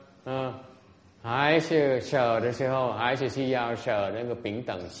mà. 还是舍的时候，还是要舍那个平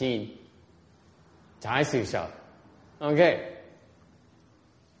等心，才是舍。Okay.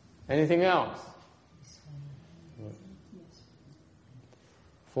 Anything else?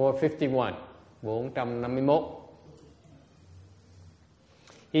 451. 451.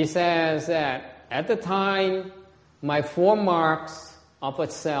 He says that at the time, my 4 marks of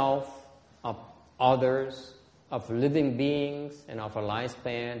itself, of others, of living beings, and of a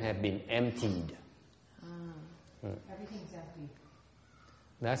lifespan have been emptied. Everything's empty.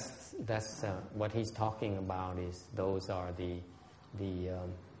 That's what he's talking about. Is those are the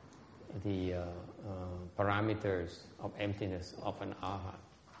parameters of emptiness of an arhat.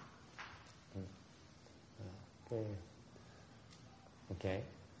 Okay.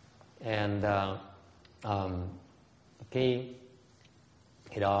 And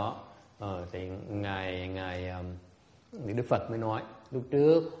khi đó thì ngài Đức Phật mới nói lúc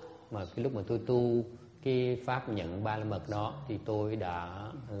trước mà cái lúc mà tôi tu cái pháp nhận ba la mật đó thì tôi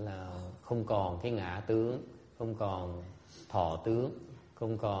đã là không còn cái ngã tướng, không còn thọ tướng,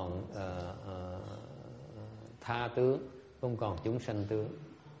 không còn tha tướng, không còn chúng sanh tướng.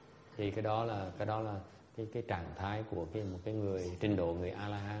 Thì cái đó là cái trạng thái của một cái người trình độ người A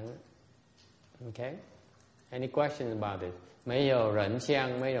La Hán. Okay? Any questions about it? 没有人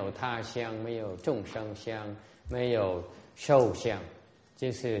相，没有他相，没有众生相，没有受相，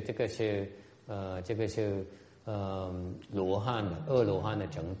就是这个是罗汉的二罗汉的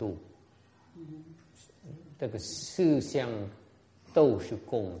程度。这个四相都是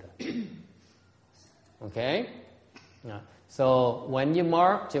共的。Okay? So when you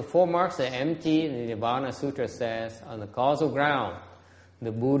mark, the 4 marks are empty, the Vajra Sutra says, on the causal ground,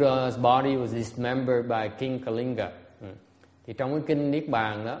 the Buddha's body was dismembered by King Kalinga. Thì trong cái kinh Niết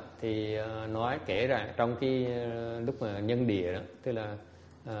Bàn đó thì nói kể ra trong cái lúc mà nhân địa đó, tức là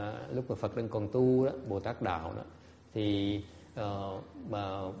lúc mà Phật đang còn tu đó, Bồ Tát đạo đó, thì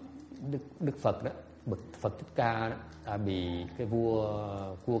Đức Phật đó, Phật Thích Ca đó đã bị cái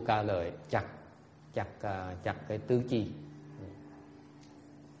vua Ca Lợi chặt cái tứ chi.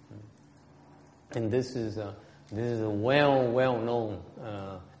 And this is a well known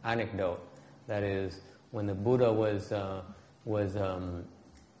anecdote. That is, when the Buddha was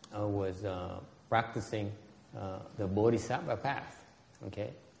practicing the Bodhisattva path.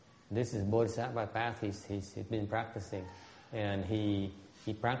 Okay, this is Bodhisattva path. He's been practicing, and he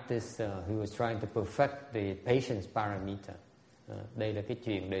practiced. He was trying to perfect the patience paramita. Đây là cái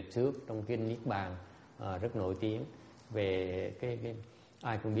chuyện đời trước trong kinh Niết Bàn rất nổi tiếng về cái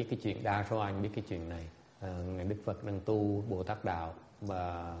ai cũng biết cái chuyện, đa số ai cũng biết cái chuyện này. Ngài Đức Phật đang tu Bồ Tát đạo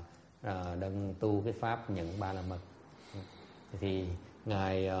và đang tu cái pháp nhận ba la mật. Thì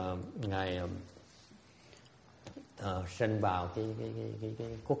ngài sinh vào cái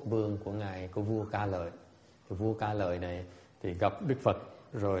quốc vương của vua Ca Lợi. Thì vua Ca Lợi này thì gặp Đức Phật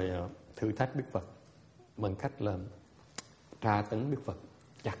rồi thử thách Đức Phật bằng cách là tra tấn Đức Phật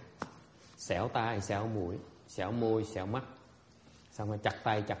chặt, xẻo tai, xẻo mũi, xẻo môi, xẻo mắt, xong rồi chặt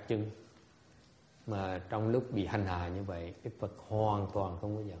tay chặt chân. Mà trong lúc bị hành hạ như vậy, Đức Phật hoàn toàn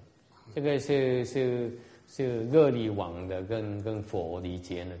không có giận. Cái是恶力王的跟佛理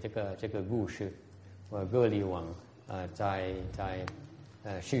解呢这个故事，恶力王在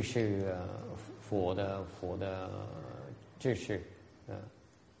世事佛的知识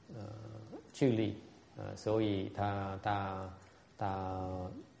智力所以他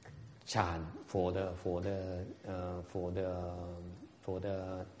铲佛的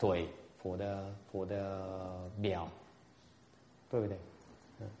腿，佛的表，对不对？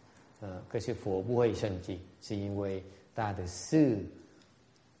可是佛不会生气，是因为他的四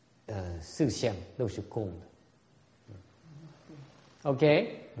相都是空的。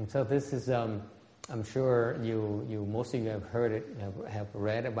Okay, so this is I'm sure you most of you have heard it, have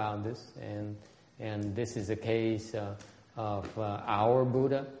read about this, and this is a case of our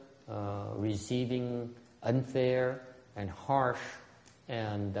Buddha receiving unfair and harsh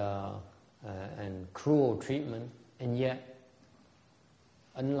and cruel treatment, and yet,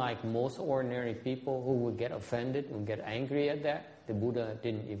 unlike most ordinary people who would get offended and get angry at that, the Buddha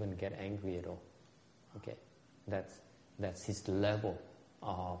didn't even get angry at all. Okay, that's his level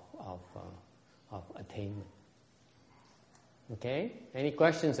of attainment. Okay, any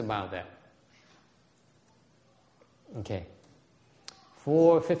questions about that? Okay,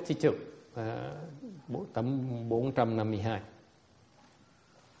 452, tấm 452.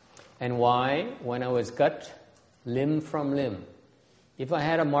 And why, when I was cut limb from limb, if I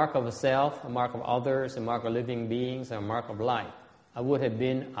had a mark of a self, a mark of others, a mark of living beings, a mark of life, I would have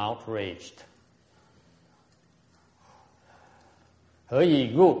been outraged. 何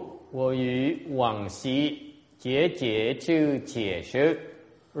以故？我于往昔节节之解释，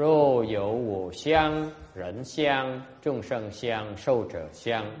若有我相、人相、众生相、寿者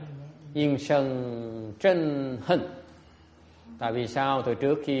相，应生chân hận. Tại vì sao? Từ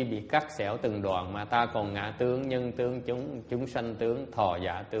trước khi bị cắt xẻo từng đoạn mà ta còn ngã tướng, nhân tướng, chúng sanh tướng, thọ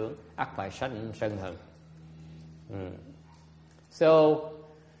giả tướng, ắt phải sanh sân hận. So,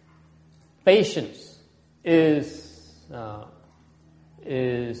 patience is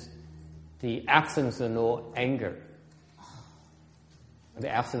the absence of no anger. The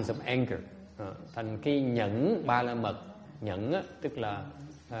absence of anger. Thành cái nhẫn ba la mật, nhẫn á, tức là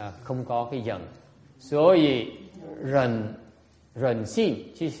không có cái giận. 所以忍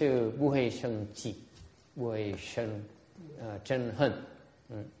性就是不会生气，不会生憎恨。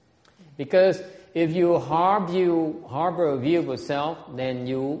Because if you harbor a view of yourself, then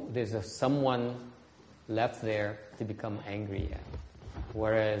there's someone left there to become angry at.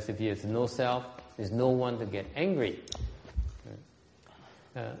 Whereas if there's no self, there's no one to get angry.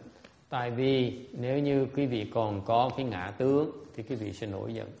 Tại vì nếu như quý vị còn có cái ngã tướng thì quý vị sẽ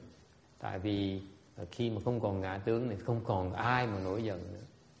nổi giận. Tại vì khi mà không còn ngã tướng thì không còn ai mà nổi giận nữa.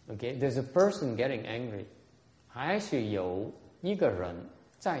 Okay, there's a person getting angry. 还是有一个人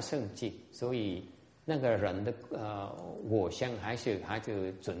在生气，所以那个人的我相还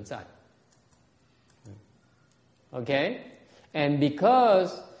是存在。Okay, and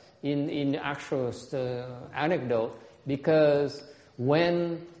because in actual anecdote, because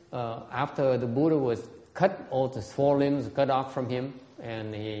when after the Buddha was cut, all the 4 limbs cut off from him,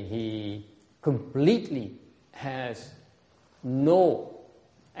 and he completely has no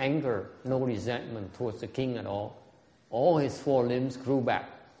anger, no resentment towards the king at all. All his 4 limbs grew back.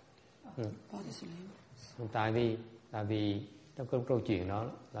 Tại vì trong câu chuyện đó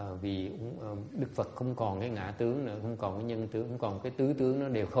là vì Đức Phật không còn cái ngã tướng nữa, không còn cái nhân tướng, không còn cái tứ tướng, nó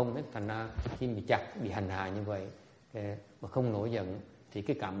đều không hết. Thành ra khi bị chặt, bị hành hạ như vậy mà không nổi giận thì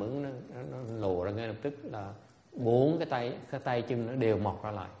cái cảm ứng nó lộ ra ngay lập tức là 4 cái tay chân nó đều mọc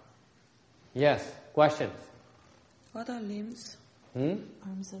ra lại. Yes, questions? What are limbs?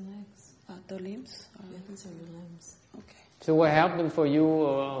 Arms and legs. The limbs? Yeah, these are your limbs. Okay. So what happened for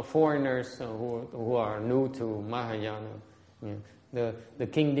you foreigners who are new to Mahayana? The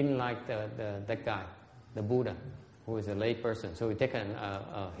king didn't like that guy, the Buddha, who is a lay person. So he taken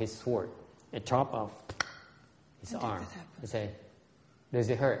his sword and chop off his arm. He say, "Does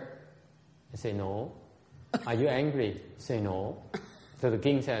it hurt?" He say, "No." "Are you angry?" He say, "No." So the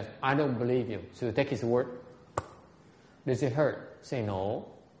king says, "I don't believe you." So you take his word. "Does it hurt?" Say, "No."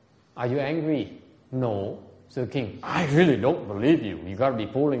 "Are you angry?" "No." So the king, "I really don't believe you. You got to be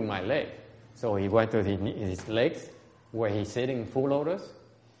pulling my leg." So he went to his legs where he's sitting full lotus,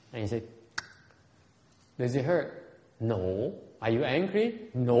 and he said, "Does it hurt?" "No." "Are you angry?"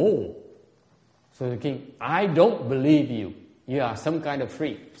 "No." So the king, "I don't believe you. You are some kind of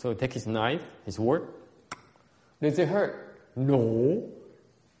freak." So he take his knife, his word. "Does it hurt?" "No."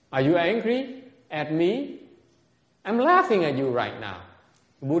 "Are you angry at me?" "I'm laughing at you right now."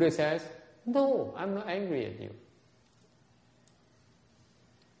 The Buddha says, "No, I'm not angry at you."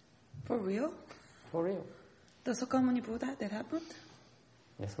 For real? For real. The Sakyamuni Buddha, that happened?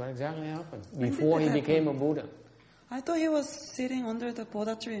 That's what exactly happened. When did Before he that became a happen? Buddha. I thought he was sitting under the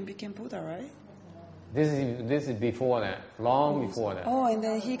Bodha tree and became Buddha, right? This is before that, long before that. Oh, and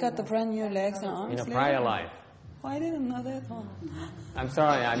then he got the brand new legs and arms In a later? prior life. Oh, I didn't know that one. I'm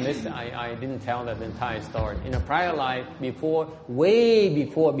sorry, I didn't tell that entire story. In a prior life, way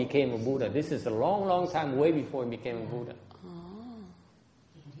before he became a Buddha. This is a long, long time, way before he became a Buddha.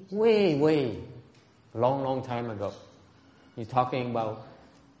 Way, long time ago. You're talking about,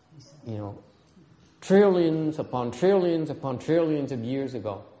 trillions upon trillions upon trillions of years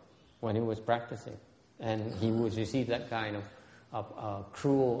ago when he was practicing. And he would receive that kind of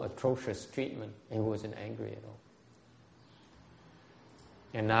cruel, atrocious treatment. He wasn't angry at all.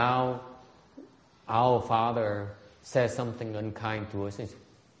 And now, our Father says something unkind to us, it's,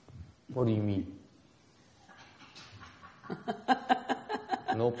 what do you mean?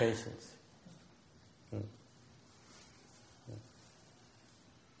 No patience.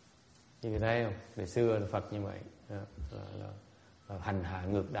 Như thấy không? Ngày xưa là Phật như vậy, là hành hạ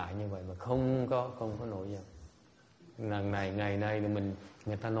ngược đại như vậy mà không có nổi giận. Lần này ngày nay thì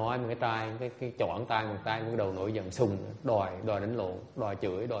người ta nói một cái tai, cái chọn tai một tay, một đầu nổi giận sùng, đòi đánh lộn, đòi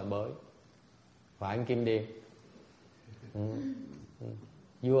chửi, đòi bới. Phải anh Kim Điên?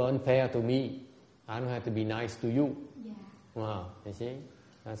 You are unfair to me. I don't have to be nice to you. Wow, you see?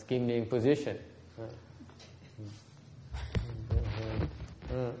 That's Kim Điên position.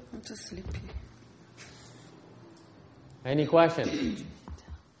 I'm too sleepy. Any questions?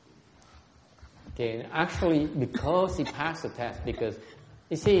 Okay, actually, because he passed the test, because,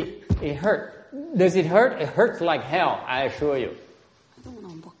 you see, it hurt. Does it hurt? It hurts like hell, I assure you.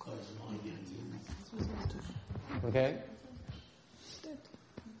 Okay?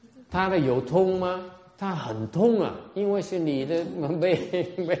 他的有痛吗？他很痛啊，因为是你的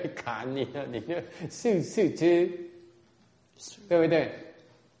被砍你了，你的四肢，对不对？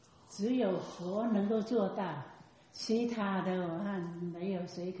只有佛能够做到，其他的我看没有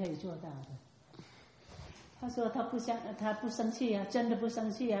谁可以做到的。他说他不生气啊，真的不生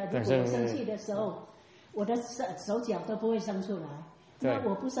气啊。如果我生气的时候，我的手脚都不会生出来。那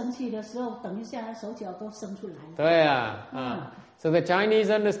我不生气的时候，等一下手脚都生出来了。对啊，So the Chinese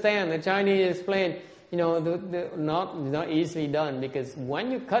understand. The Chinese explain. You know, not easily done, because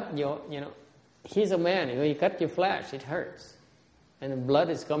when you cut he's a man. You cut your flesh, it hurts, and the blood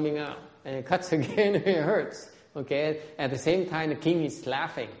is coming out, and it cuts again, it hurts. Okay. At the same time, the king is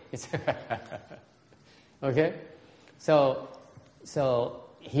laughing. Okay. So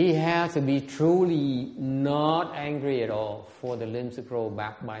he has to be truly not angry at all for the limbs to grow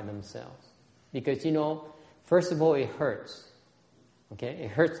back by themselves, because first of all, it hurts. Okay,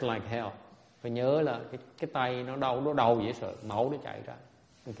 it hurts like hell. Phải nhớ là cái tay nó đau dễ sợ, máu nó chảy ra.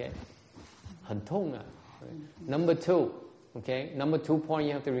 Okay,很痛啊. Number two point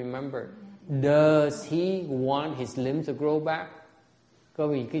you have to remember: does he want his limbs to grow back? Có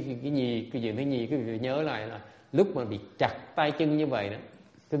vì cái chuyện thứ nhì, quý vị nhớ lại là lúc mà bị chặt tay chân như vậy đó,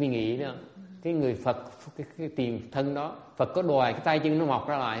 quý vị nghĩ đó, cái người Phật, cái tiền thân đó, Phật có đòi cái tay chân nó mọc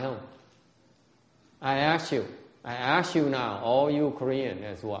ra lại không? I ask you now, all you Korean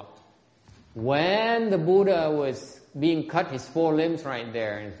as well. When the Buddha was being cut his four limbs right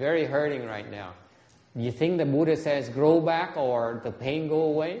there, and it's very hurting right now, do you think the Buddha says grow back or the pain go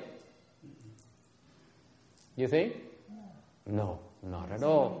away? You think? No, not at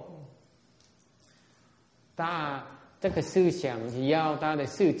all. 这个思想要他的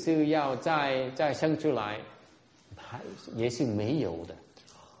四肢要再生出来，也是没有的，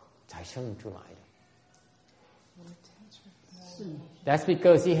才生出来的。That's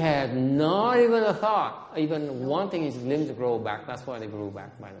because he had not even a thought, even wanting his limbs to grow back. That's why they grew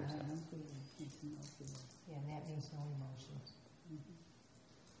back by themselves. Yeah, that means no emotions.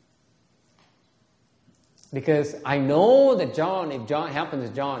 Because I know that if John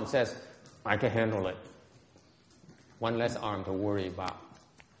happens, John says, I can handle it. One less arm to worry about.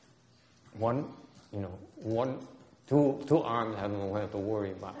 Two arms I don't have to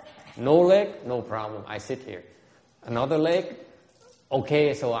worry about. No leg, no problem. I sit here. Another leg,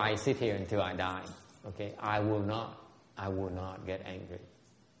 okay, so I sit here until I die. Okay, I will not get angry.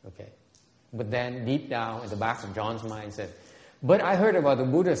 Okay, but then deep down in the back of John's mind said, but I heard about the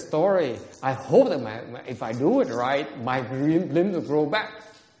Buddha's story. I hope that if I do it right, my limbs will grow back.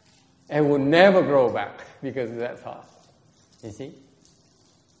 And will never grow back because of that thought. You see?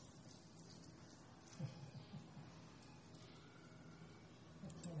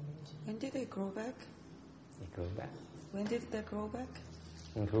 When did they grow back? It grew back. When did they grow back?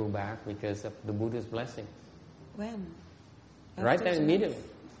 It grew back because of the Buddha's blessing. When? Right there immediately.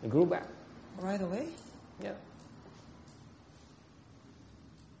 It grew back. Right away? Yeah.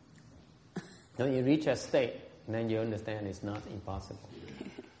 When you reach a state, then you understand it's not impossible.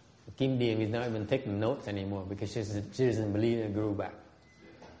 Kim Dien is not even taking notes anymore because she doesn't believe it grew back.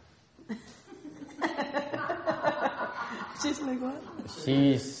 She's like what?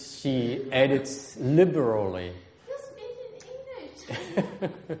 She edits liberally. You speak in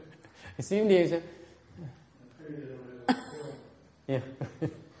English. Kim Dien said, yeah.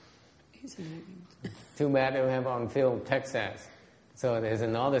 Too bad they don't have on film Texas. So there's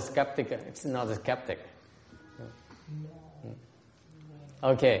another skeptic. It's another skeptic.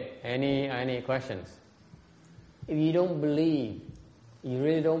 Okay. Any questions? If you don't believe, you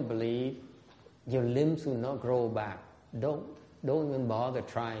really don't believe, your limbs will not grow back. Don't even bother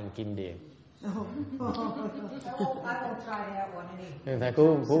trying Kim Dien. Thầy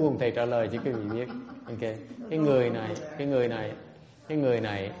cuối cùng thầy trả lời chứ quý vị biết. Ok, cái người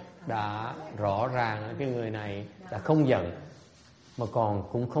này đã rõ ràng, cái người này đã không giận, mà còn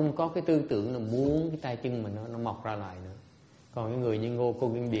cũng không có cái tư tưởng là muốn cái tay chân mình nó mọc ra lại nữa. Còn cái người như cô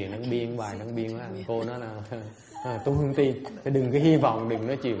Kim Điền đang biên bài, đang biên là cô nó là tôi không tin, đừng có hy vọng, đừng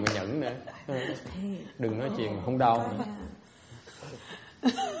nói chuyện mà nhẫn nữa, đừng nói chuyện mà không đau nữa.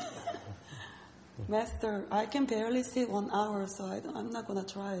 Master, I can barely sit 1 hour, so I'm not gonna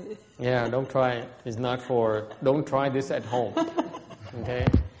try. Yeah, don't try. It's not for. Don't try this at home. Okay,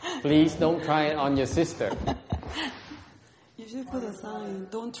 please don't try it on your sister. You should put a sign.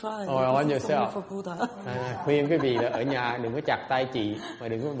 Don't try. Or on yourself. For Buddha. Khuyên quý vị là ở nhà đừng có chặt tay chị, mà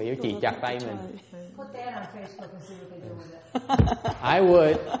đừng có biểu chị chặt tay mình. Put that on Facebook and see what they do with it. I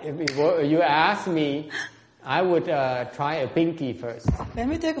would, if you ask me, I would try a pinky first. Let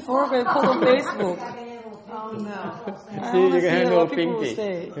me take a photograph and put on Facebook. Oh no. See, you can handle pinky.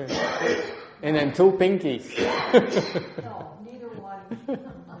 And then 2 pinkies. No, neither one.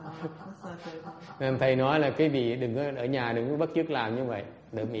 Nên thầy nói là quý vị đừng có ở nhà, đừng có bất chước làm như vậy.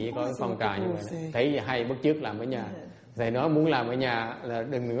 Đừng nghĩ có cái phong trào như vậy. Thấy hay bất chước làm ở nhà. Thầy nói muốn làm ở nhà là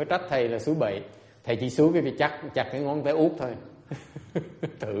đừng có trách thầy là xúi bậy. Thầy chỉ xúi cái việc chặt cái ngón tay út thôi.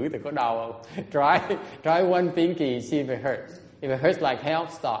 Thử thì có đau không? Try one pinky, see if it hurts. If it hurts like hell,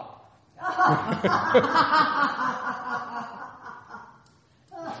 stop.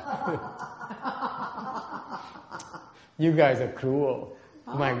 You guys are cruel.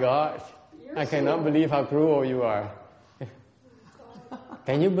 Oh my gosh. I cannot believe how cruel you are.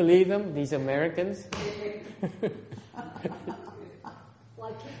 Can you believe them, these Americans?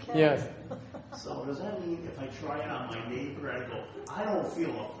 Yes. So does that mean if I try it on my neighbor, I go, I don't feel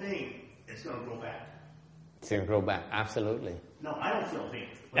a thing, it's going to grow back? It's going to grow back, absolutely. No, I don't feel a thing.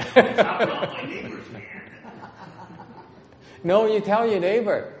 But if I chop it on my neighbor's hand. No, you tell your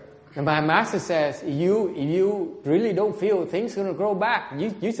neighbor. And my master says, if you really don't feel things going to grow back,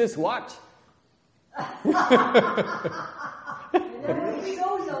 you just watch. And then when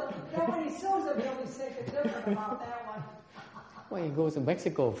he sews them, he'll be sick and different about that one. Well, he goes to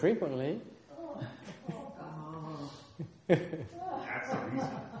Mexico frequently. That's the reason.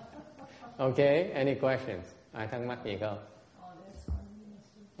 Okay, any questions? Ai thắc mắc gì không?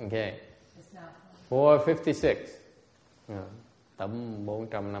 Okay. 456. Tấm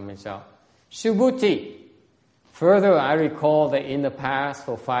 456. Subhuti. Further, I recall that in the past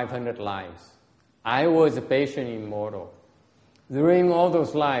for 500 lives, I was a patient immortal. During all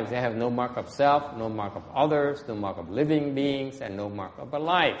those lives, I have no mark of self, no mark of others, no mark of living beings, and no mark of a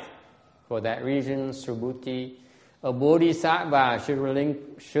life. For that reason, Subhuti, a bodhisattva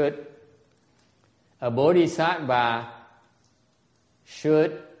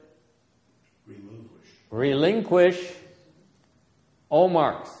should relinquish all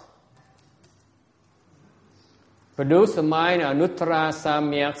marks. Produce a mind anuttara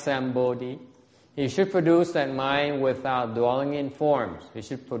samyak sambodhi. He should produce that mind without dwelling in forms. He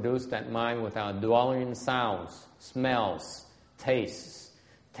should produce that mind without dwelling in sounds, smells, tastes,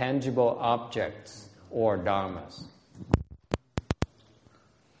 tangible objects, or dharmas.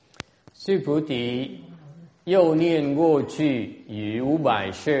 Sư菩提又念过去于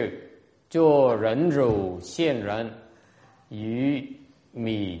500世做忍辱现人于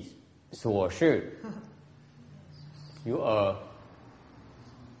米所事于耳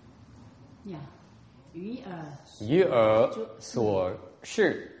于耳所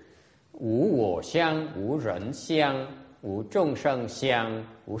事无我相无人相无众生相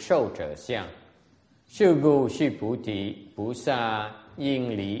无寿者相是故是菩提菩萨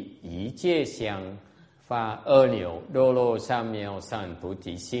应离一切相发阿耨多罗三藐三菩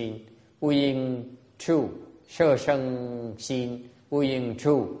提心不应处摄生心不应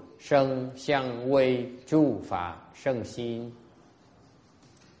处生相位诸法生心.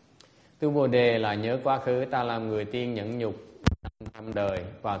 Tu Bồ Đề là nhớ quá khứ ta làm người tiên nhẫn nhục 500 đời,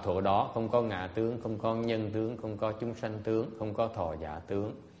 và thuở đó không có ngã tướng, không có nhân tướng, không có chúng sanh tướng, không có thọ giả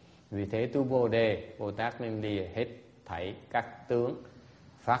tướng. Vì thế tu Bồ Đề, Bồ Tát nên lìa hết thảy các tướng,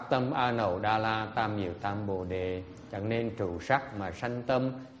 phát tâm A Nậu Đa La Tam Nhiều Tam Bồ Đề, chẳng nên trụ sắc mà sanh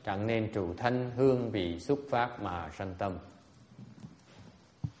tâm, chẳng nên trụ thanh hương vị xúc pháp mà sanh tâm.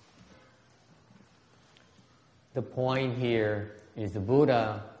 The point here is the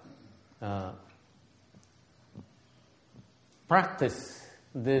Buddha practiced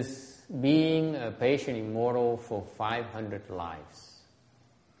this being a patient immortal for 500 lives.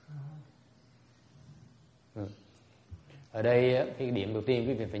 Ở đây cái điểm đầu tiên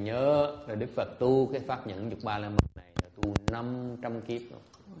quý vị phải nhớ là Đức Phật tu cái pháp nhẫn dục ba la mật này là tu 500 kiếp rồi.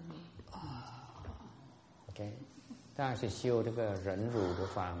 OK， 他是修这个忍辱的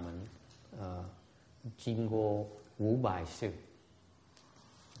法门，经过500世，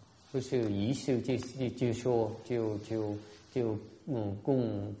不是一世就说就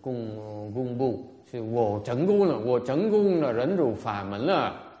公布，是我成功了忍辱法门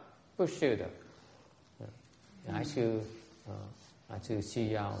了，不是的，还是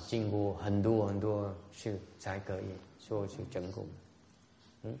需要经过很多世才可以说是成功。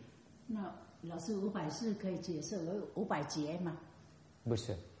那老师500世可以解释为500劫吗？不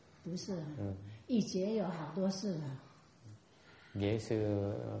是，不是，一劫有好多世啊。也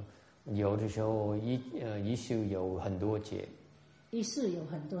是有的时候一世有很多劫，一世有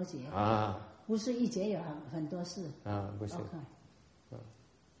很多劫啊，不是一劫有很多世啊，不是， okay.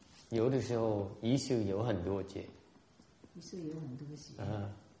 有的时候一世有很多劫，一世有很多劫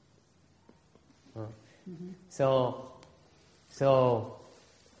So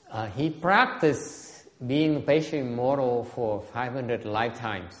he practiced being patient immortal for 500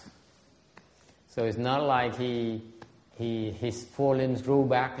 lifetimes. So it's not like his 4 limbs grew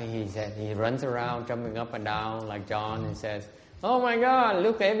back and he runs around jumping up and down like John and says, "Oh my God,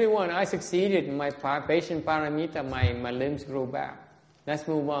 look everyone, I succeeded in my patient paramita, my limbs grew back. Let's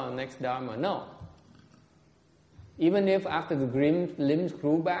move on, next dharma." No. Even if after the limbs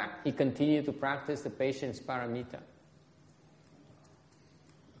grew back, he continued to practice the patience paramita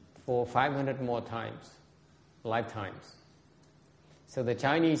for 500 more lifetimes. So the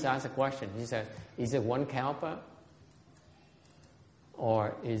Chinese asked a question. He said, "Is it 1 kalpa?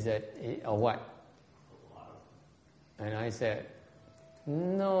 Or is it, or what?" And I said,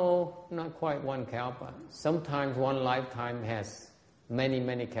 "No, not quite 1 kalpa. Sometimes 1 lifetime has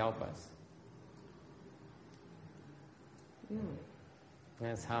many kalpas."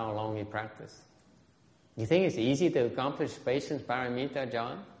 That's how long he practiced. You think it's easy to accomplish patience paramita,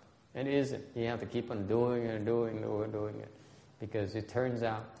 John? It isn't. You have to keep on doing it. Because it turns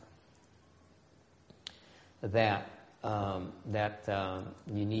out that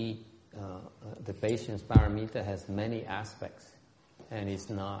you need the patience paramita has many aspects, and it's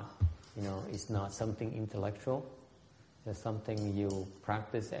not something intellectual. It's something you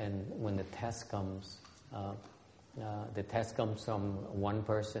practice, and when the test comes from one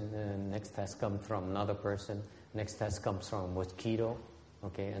person, and next test comes from another person, next test comes from a mosquito,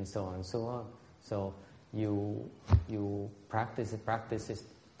 okay, and so on and so on. So you practice it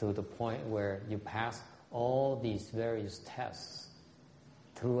to the point where you pass all these various tests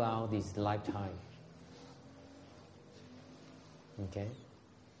throughout this lifetime. Okay?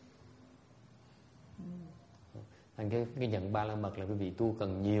 Cái nhận Ba La Mật là quý vị tu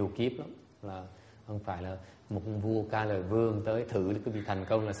cần nhiều kiếp lắm, là không phải là một vua ca lời vương tới thử quý vị thành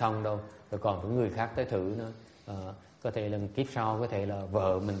công là xong đâu, rồi còn có người khác tới thử nữa. Có thể là kiếp sau, có thể là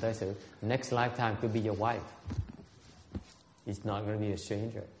vợ mình tới xử. Next lifetime could be your wife. It's not going to be a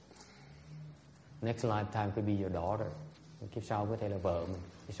stranger. Next lifetime could be your daughter. Kiếp sau có thể là vợ mình,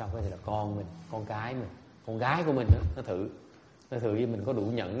 kiếp sau có thể là con mình, con cái mình, con gái của mình đó, nó thử với mình có đủ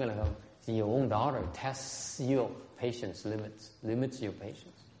nhẫn hay là không. So your own daughter tests your patience limits your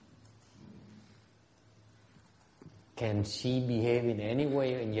patience. Can she behave in any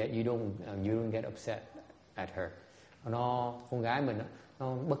way and yet you don't get upset at her? Con gái mình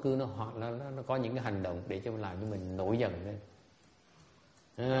nó bất cứ nó có những cái hành động để cho làm cho mình nổi giận lên.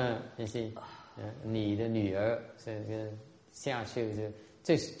 Thì 你的女儿下世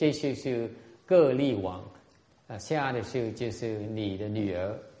这是个例王，下的世就是你的女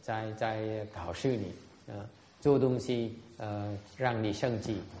儿在考试你，做东西让你生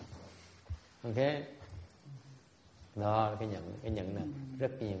气，OK， đó là cái nhận này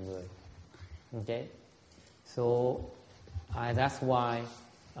rất nhiều người, OK, so that's why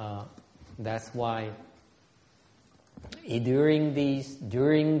during these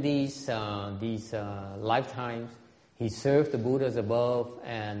lifetimes he served the Buddhas above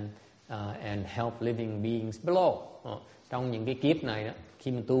and helped living beings below. Trong những cái kiếp này đó,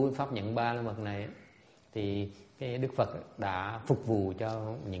 khi mình tu pháp nhận Ba La Mật này thì cái Đức Phật đã phục vụ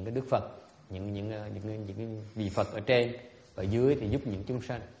cho những cái Đức Phật, những cái vị Phật ở trên, ở dưới thì giúp những chúng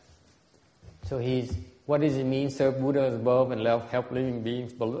sanh. So what does it mean serve Buddhas above and help living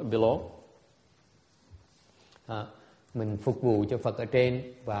beings below? Mình phục vụ cho Phật ở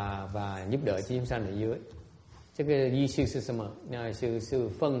trên và giúp đỡ chúng sanh ở dưới. 这个意思是什么？是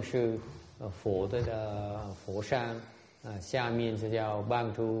奉事佛的佛善，下面是叫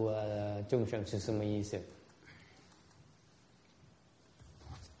帮助众生，是什么意思？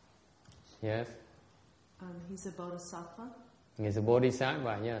 Yes. He's a bodhisattva. He's a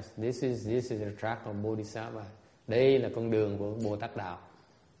bodhisattva. Yes. This is the track of bodhisattva. Đây là con đường của Bồ Tát đạo.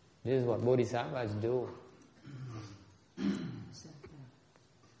 This is what bodhisattvas do.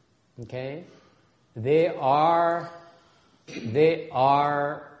 Okay? They are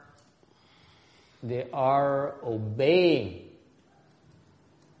obeying.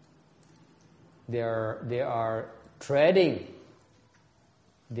 They are treading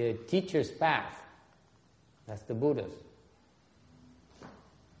the teacher's path. That's the Buddhas.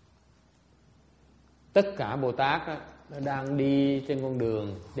 Tất cả Bồ Tát đó, nó đang đi trên con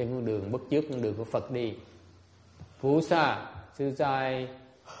đường bất chước, con đường của Phật đi.菩萨是在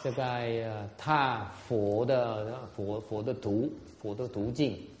这个踏佛的途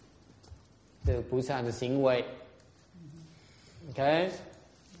径，这个菩萨的行为。Okay,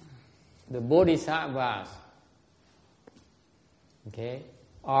 the bodhisattvas, okay,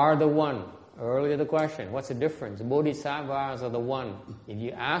 are the one. Earlier the question, what's the difference? The bodhisattvas are the one. If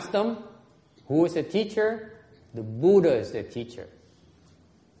you ask them, who is the teacher? The Buddha is the teacher.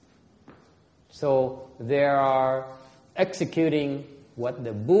 So they are executing what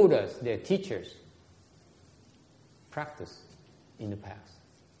the Buddhas, their teachers, practiced in the past.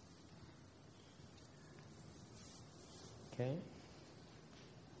 Okay?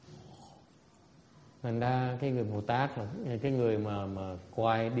 Thành ra cái người Bồ Tát là cái người mà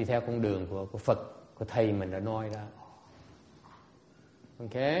quay đi theo con đường của Phật, của thầy mình đã nói ra.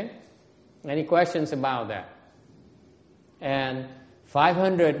 Okay? Any questions about that? And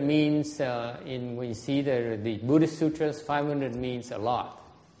 500 means, when you see the Buddhist sutras, 500 means a lot.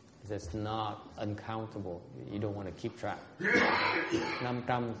 It's not uncountable. You don't want to keep track.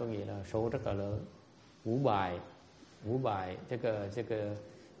 500 có nghĩa là số rất là lớn. Ngũ bài,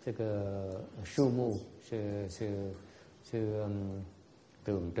 这个数目是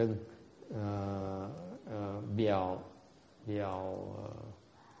tượng trưng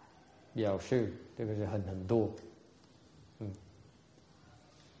表示这个是很多。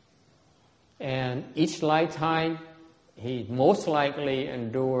And each lifetime, he most likely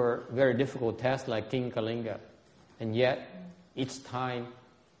endure very difficult tests like King Kalinga. And yet, each time,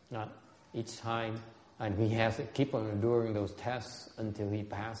 and he has to keep on enduring those tests until he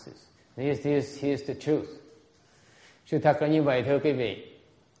passes. Here's the truth. Sự thật là như vậy, thưa quý vị.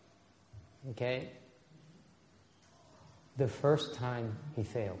 Okay? The first time he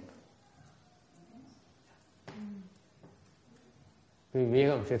failed. Quý vị biết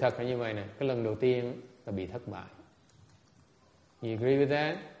không? Sự thật là như vậy nè. Cái lần đầu tiên là bị thất bại. You agree with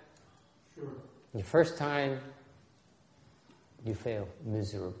that? Sure. The first time you fail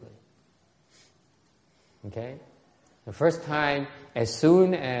miserably. Okay? The first time, as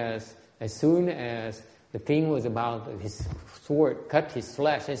soon as the king was about, his sword cut his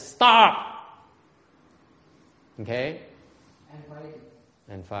flesh, he said, "Stop!" Okay?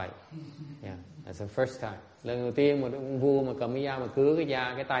 And fight. Yeah, that's the first time. Lần đầu tiên mà ông vua mà cầm cái dao mà cứa cái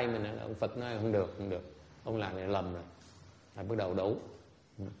da cái tay mình, ông Phật nói không được. Ông làm này lầm rồi. Lại bắt đầu đấu.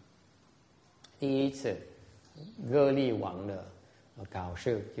 第一次各立王的考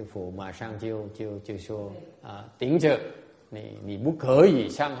试，就佛马上就说顶着你不可以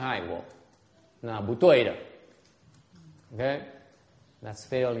伤害我，那不对的。Okay, that's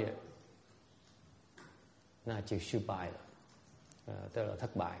failure. 那就失败了，tức là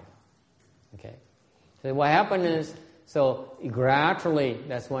thất bại. Okay, so what happened is, so gradually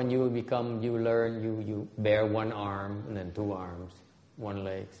that's when you learn, you bear one arm and then two arms, one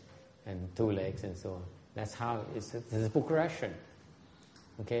leg and two legs and so on. That's how it's a progression.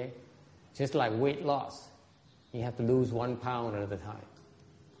 Okay, just like weight loss, you have to lose 1 pound at a time.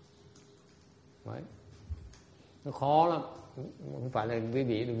 Right? Nó khó lắm. Không phải là quý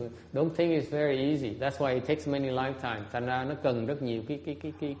vị don't think it's very easy. That's why it takes many lifetimes. Thành ra nó cần rất nhiều cái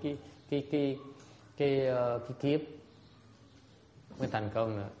kiếp mới thành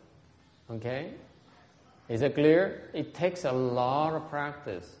công nữa. Okay? Is it clear? It takes a lot of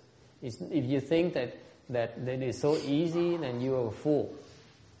practice. If you think that it's so easy, then you are a fool.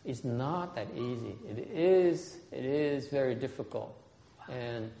 It's not that easy. It is very difficult.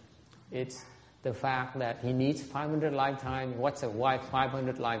 And it's the fact that he needs 500 lifetimes. Why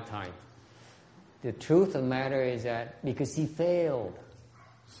 500 lifetimes? The truth of the matter is that because he failed.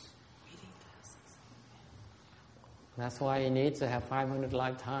 That's why he needs to have 500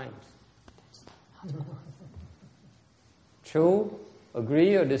 lifetimes. True?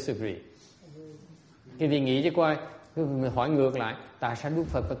 Agree or disagree? Cái vị nghĩ chứ coi, mình hỏi ngược lại, tại sao Đức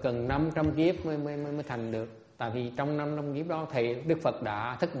Phật phải cần 500 kiếp mới thành được? Tại vì trong 500 kiếp đó thầy Đức Phật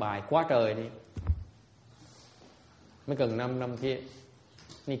đã thất bại quá trời đi. Mới cần 5 năm kiếp.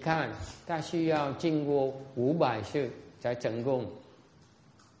 你看，他需要经过500世才成功，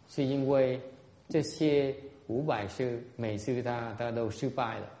是因为这些500世每次他都失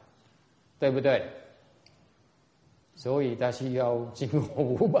败了，对不对？所以他需要经过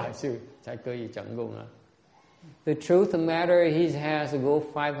500次才可以成功啊。The truth of the matter, he has to go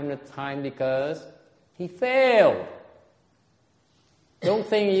 500 times because he failed. Don't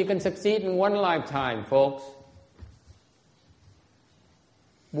think you can succeed in one lifetime, folks.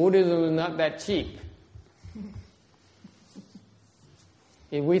 Buddhism is not that cheap.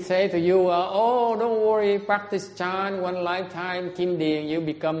 If we say to you, oh, don't worry, practice chant, one lifetime, Kim Điền, you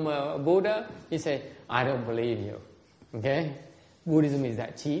become a Buddha, you say, I don't believe you. Okay? Buddhism is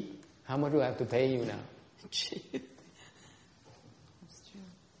that cheap. How much do I have to pay you now? Cheap. That's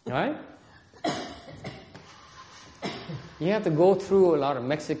true. Right? You have to go through a lot of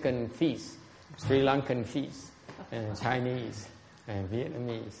Mexican feasts, Sri Lankan feasts, and Chinese, and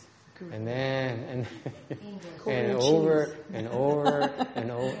Vietnamese, and then and over and over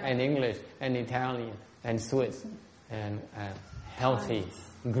and over, and English and Italian and Swiss and healthy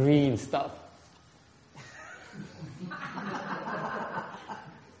green stuff.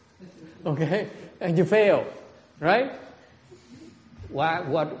 Okay, and you fail, right?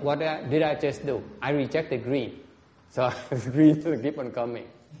 What did I just do? I rejected green, so green will keep on coming.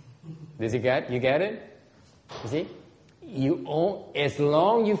 You get it? You see? As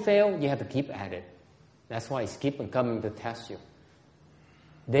long you fail, you have to keep at it. That's why it's keep on coming to test you.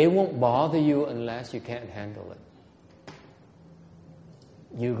 They won't bother you unless you can't handle it.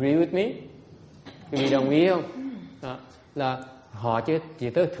 You agree with me? Quý vị đồng ý không? Là họ chỉ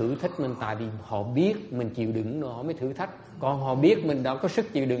tới thử thách mình tại vì họ biết mình chịu đựng nữa họ mới thử thách. Còn họ biết mình đã có sức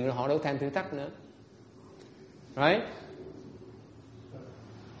chịu đựng rồi họ đâu thèm thử thách nữa. Right?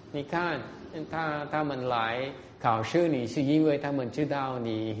 你看他们来考试你是因为他们知道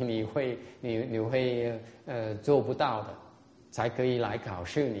你会做不到的才可以来考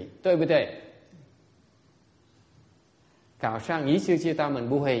试你，对不对？考上一次他们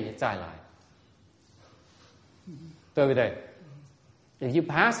不会再来，对不对？ If you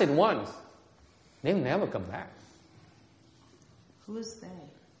pass it once, they'll never come back. Who's they?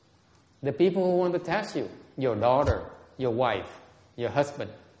 The people who want to test you, your daughter, your wife, your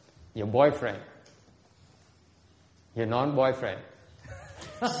husband, your boyfriend, your non-boyfriend.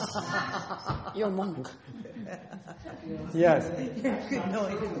 Your monk. Yes. No,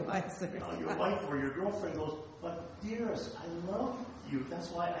 your wife or your girlfriend goes, but dearest, I love you. That's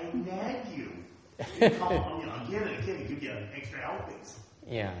why I nag you. I'm kidding. You get extra helpings.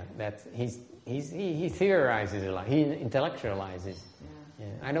 Yeah, he theorizes a lot. He intellectualizes. Yeah,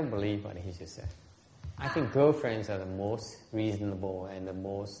 I don't believe what he just said. I think girlfriends are the most reasonable and the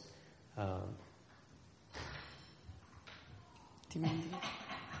most demanding.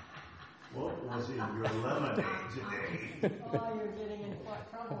 What was in your lemonade today? Oh, you're getting in quite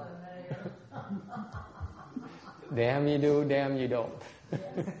trouble in there. Damn you do, damn you don't.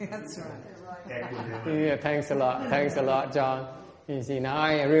 That's right. Yeah, thanks a lot, John. You see, now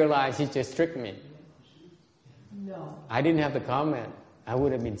I realize he just tricked me. No. I didn't have to comment. I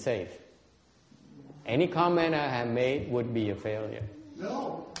would have been safe. Any comment I have made would be a failure.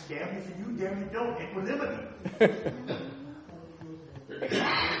 No, damn you for you, damn you don't. Equanimity.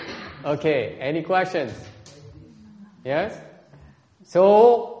 Okay, any questions? Yes?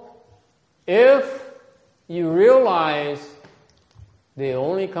 So, if you realize they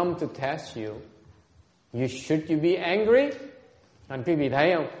only come to test you, should you be angry? Anh quý vị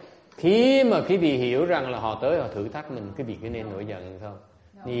thấy không? Khi mà quý vị hiểu rằng là họ tới họ thử thách mình, quý vị cứ nên nổi giận không?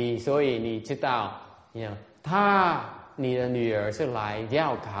 所以你知道，你的女儿是来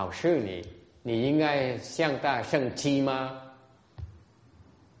要考试你应该向她生气吗？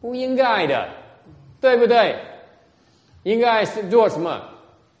不应该的，对不对？应该是做什么？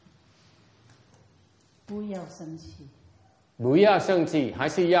不要生气。不要生气，还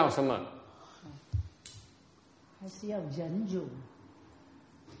是要什么？还是要忍辱。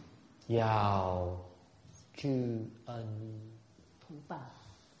要知恩图报。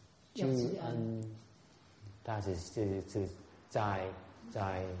知恩，但是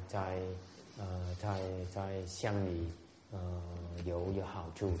在向你有好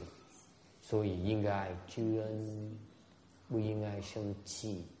处的，所以应该知恩，不应该生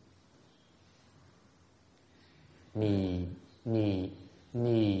气。你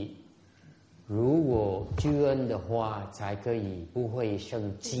如果知恩的话，才可以不会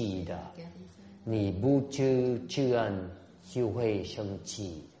生气的。你不知恩，就会生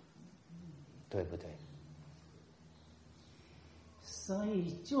气，对不对？所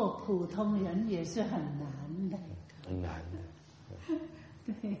以做普通人也是很难的。很难的。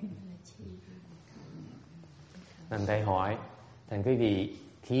对。Thầy hỏi, thành quý vị,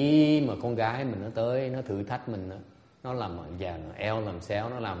 khi mà con gái mình nó tới, nó thử thách mình đó, nó làm già, nó eo làm xéo,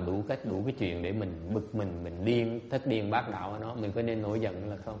 nó làm đủ cách đủ cái chuyện để mình bực mình điên, thất điên bác đạo ở nó. Mình có nên nổi giận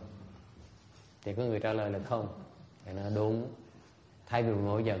là không? Thì có người trả lời là không. Thì nó đúng. Thay vì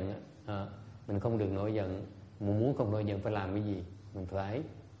nổi giận, mình không được nổi giận. Muốn không nổi giận phải làm cái gì? Mình phải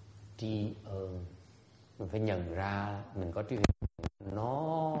tri ân. Mình phải nhận ra mình có trí huệ,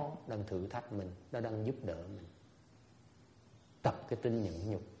 nó đang thử thách mình, nó đang giúp đỡ mình. Tập cái tinh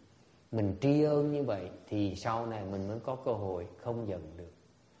nhẫn nhục. Mình tri ân như vậy thì sau này mình mới có cơ hội không giận được.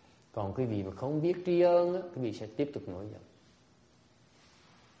 Còn quý vị mà không biết tri ân á, quý vị sẽ tiếp tục nổi giận.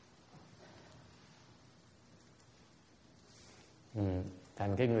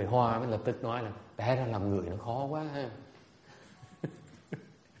 Thành cái người Hoa mới lập tức nói là té ra làm người nó khó quá ha.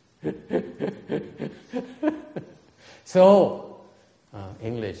 So,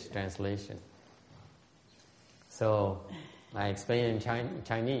 English translation. So, I explained in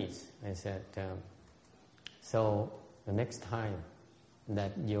Chinese. I said, so the next time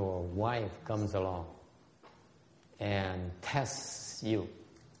that your wife comes along and tests you,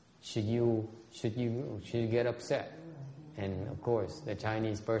 should you get upset? And of course, the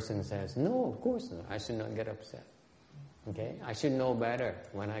Chinese person says, no, of course not. I should not get upset. Okay? I should know better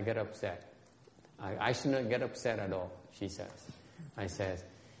when I get upset. I should not get upset at all, she says. I says,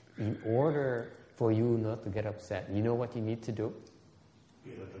 in order for you not to get upset, you know what you need to do?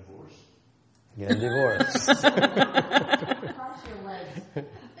 Get a divorce. Get a divorce. Cross your legs.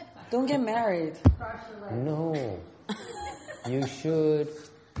 Don't get married. Cross your legs. No.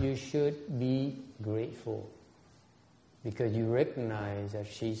 You should be grateful. Because you recognize that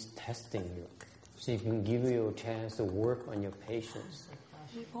she's testing you. She can give you a chance to work on your patience.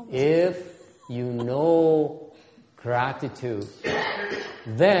 If you know gratitude,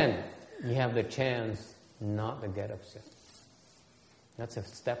 then you have the chance not to get upset. That's a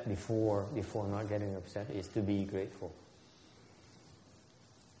step before not getting upset, is to be grateful.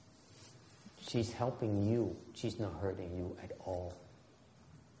 She's helping you. She's not hurting you at all.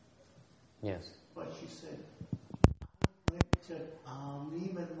 Yes? But she said, I went to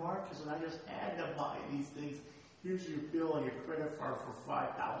Neiman Marcus and I just had to buy these things. Here's your bill on your credit card for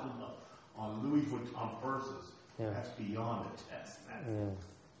 $5,000 on Louis Vuitton purses. Yeah. That's beyond the test.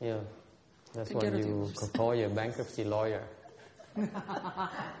 Yeah. That's what you could call your bankruptcy lawyer. But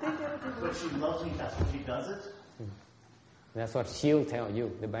she loves me, that's why she does it? That's what she'll tell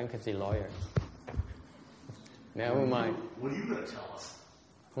you, the bankruptcy lawyer. Never mind. What are you going to tell us?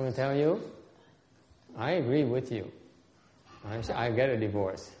 I'm going to tell you, I agree with you. I get a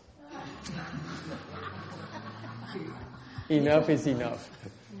divorce. Enough is enough.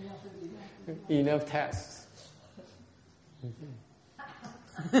 Enough tests.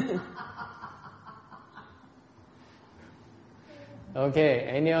 Okay,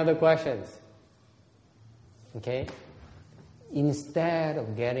 any other questions? Okay? Instead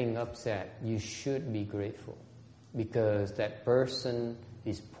of getting upset, you should be grateful. Because that person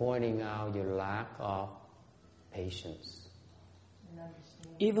is pointing out your lack of patience.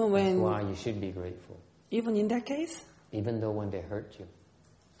 Even when... That's why you should be grateful. Even in that case? Even though when they hurt you.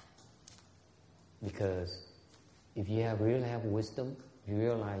 Because if you really have wisdom, you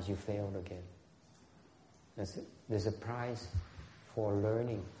realize you failed again. There's a price for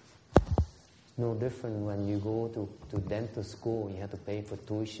learning. It's no different when you go to dental school, you have to pay for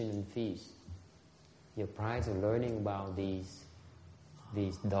tuition and fees. Your price of learning about these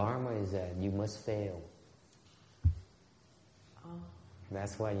dharma is that you must fail.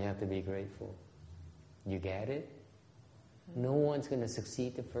 That's why you have to be grateful. You get it? No one's going to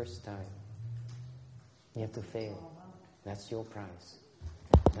succeed the first time. You have to fail. That's your price.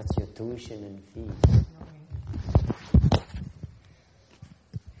 That's your tuition and fees.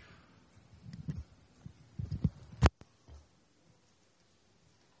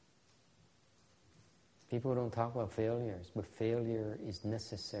 People don't talk about failures, but failure is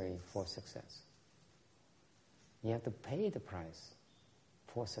necessary for success. You have to pay the price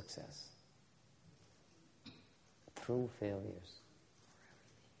for success through failures.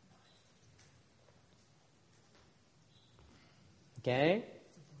 Okay?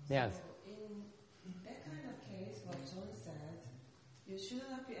 Yes? So in that kind of case, what John said, you should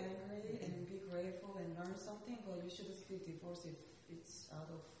not be angry and be grateful and learn something, but you should still divorce if it's out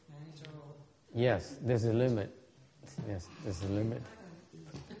of marriage or... Yes, there's a limit. Yes, there's a limit.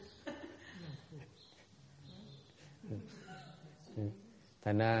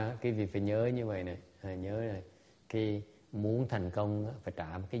 Thành ra cái việc phải nhớ như vậy này, nhớ này, cái muốn thành công phải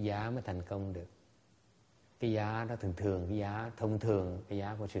trả một cái giá mới thành công được. Cái giá đó thường cái giá thông thường, cái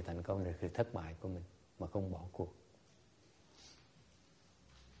giá của sự thành công là sự thất bại của mình mà không bỏ cuộc.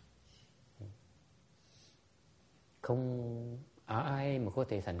 không ai mà có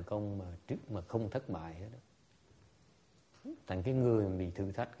thể thành công mà không thất bại hết đó. Thành cái người mà bị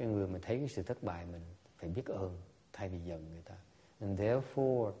thử thách, cái người mà thấy cái sự thất bại mình phải biết ơn thay vì giận người ta. And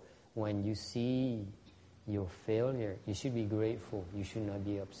therefore, when you see your failure, you should be grateful. You should not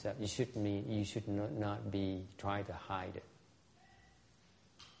be upset. You should not be trying to hide it.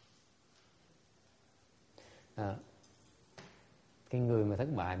 Cái người mà thất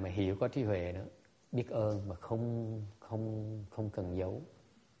bại mà hiểu có trí huệ đó, biết ơn mà không cần giấu.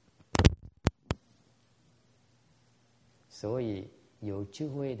 所以有智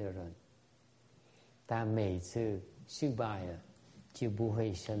慧的人，他每次失败了就不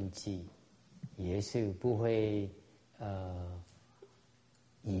会生气，也是不会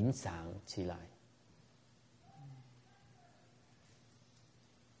影响起来。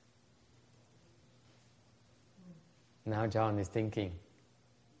Now John is thinking,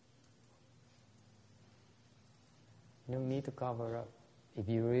 no need to cover up. If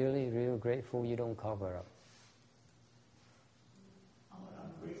you're really grateful, you don't cover up.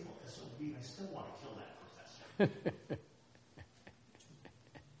 I'm grateful to SOB. I still want to kill that professor.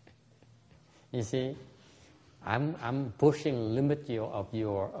 You see, I'm pushing limit of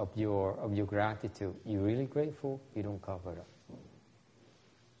your gratitude. You're really grateful, you don't cover up.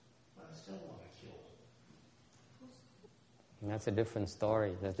 But I still want to kill. And that's a different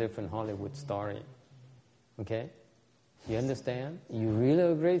story. That's a different Hollywood story. Okay? You understand? You really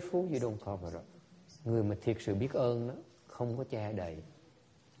are grateful, you don't cover up. Người mà thiệt sự biết ơn đó, không có che đậy.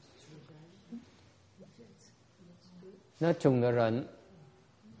 那种的人，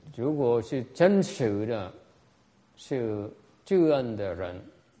如果是真实的，是知恩的人，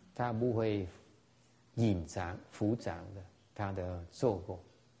他不会隐藏、浮藏的他的做过。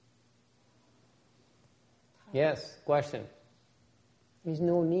Yes, question. There's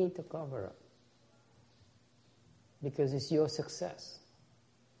no need to cover up because it's your success.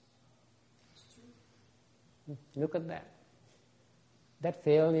 Look at that. That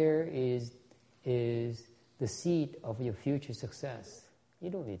failure is the seed of your future success. You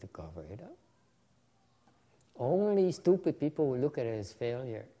don't need to cover it up. Only stupid people will look at it as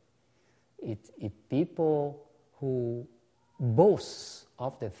failure. It's people who boast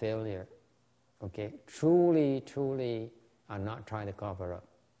of their failure, okay, truly are not trying to cover up.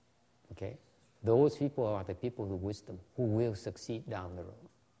 Okay? Those people are the people with wisdom who will succeed down the road.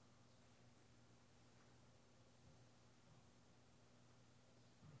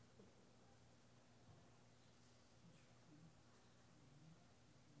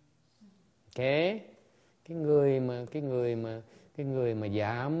 Okay? Cái người mà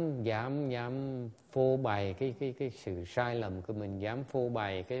dám phô bày cái sự sai lầm của mình, dám phô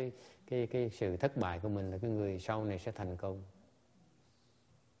bày cái sự thất bại của mình là cái người sau này sẽ thành công.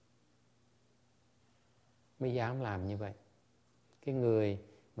 Mới dám làm như vậy. Cái người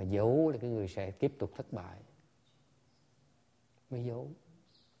mà giấu là cái người sẽ tiếp tục thất bại. Mới giấu.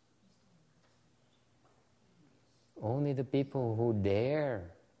 Only the people who dare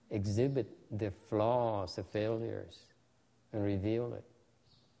exhibit their flaws, their failures, and reveal it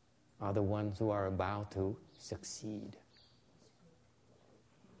are the ones who are about to succeed.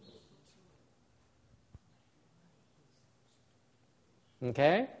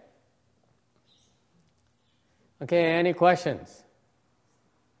 Okay? Okay, any questions?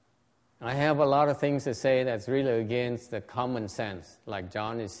 I have a lot of things to say that's really against the common sense, like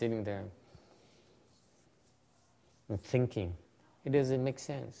John is sitting there and thinking. It doesn't make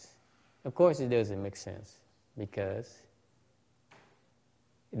sense. Of course it doesn't make sense, because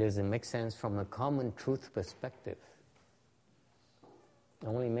it doesn't make sense from a common truth perspective. It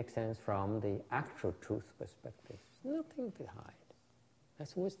only makes sense from the actual truth perspective. Nothing to hide.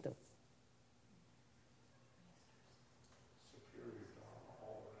 That's wisdom.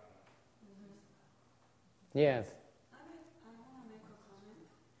 Yes. I want to make a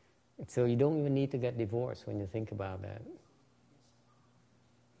comment. So you don't even need to get divorced when you think about that.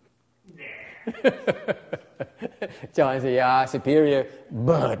 John says, yeah, superior,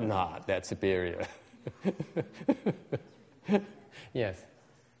 but not that superior. Yes.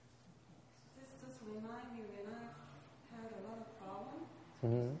 This just reminds me when I had a lot of problems,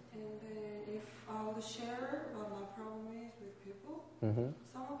 Mm-hmm. and then if I would share what my problem is with people, Mm-hmm.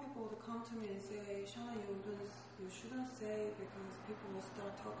 some people would come to me and say, Shana, you shouldn't say it because people will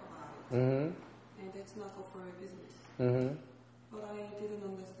start talking about it, Mm-hmm. and that's not good for your business. Mm-hmm. But I didn't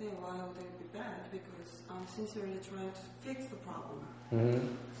understand why would they be bad, because I'm sincerely trying to fix the problem. Mm-hmm.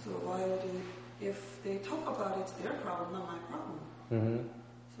 So why would if they talk about it, it's their problem, not my problem. Mm-hmm.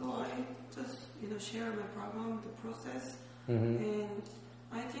 So I just, share my problem, the process, Mm-hmm. and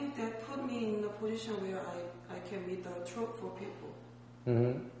I think that put me in a position where I can be the truth for people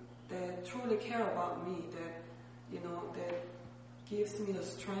that truly care about me, that that gives me the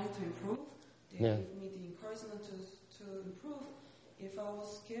strength to improve, that gives me the encouragement to improve. If I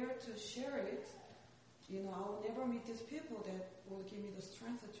was scared to share it, I would never meet these people that will give me the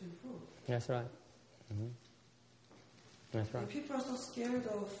strength to improve. That's right. That's right. And people are so scared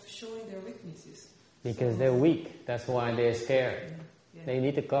of showing their weaknesses. Because they're weak. That's why they're scared. Yeah. They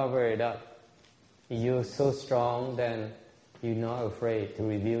need to cover it up. If you're so strong, then you're not afraid to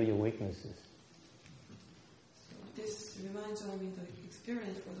reveal your weaknesses. So this reminds me of the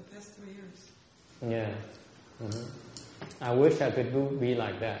experience for the past 3 years. Yeah. I wish I could be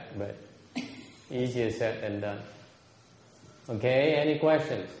like that, but easier said than done. Okay, any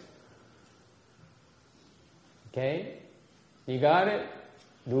questions? Okay? You got it?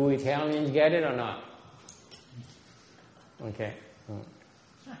 Do Italians get it or not? Okay.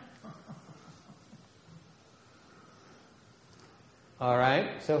 All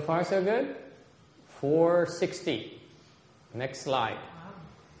right, so far so good? 460. Next slide.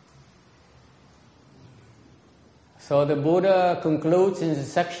 So the Buddha concludes in the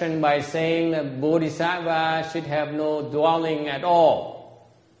section by saying that Bodhisattva should have no dwelling at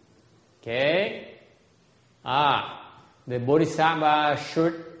all. Okay? The Bodhisattva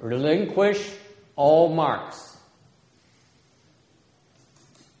should relinquish all marks.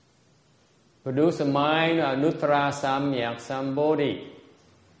 Produce a mind anuttara samyak sambodhi.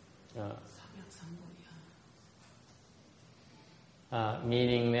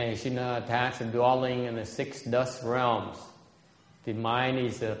 Meaning that he should not attach a dwelling in the 6 dust realms. The mind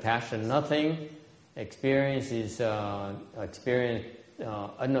is attached to nothing. Experience is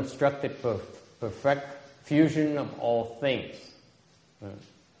unobstructed, perfect fusion of all things.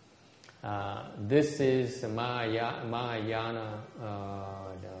 This is the Mahayana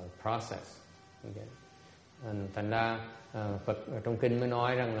process. Okay. Thành ra Phật trong kinh mới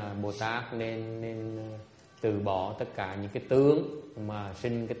nói rằng là Bồ Tát nên từ bỏ tất cả những cái tướng mà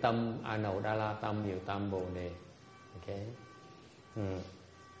sinh cái tâm Anodala tâm, diệu tâm, Bồ đề. Okay.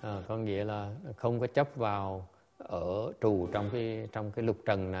 Có nghĩa là không có chấp vào ở trù trong cái lục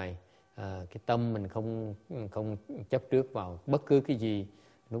trần này. Cái tâm mình không chấp trước vào bất cứ cái gì,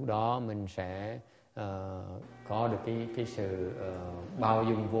 lúc đó mình sẽ có được cái sự bao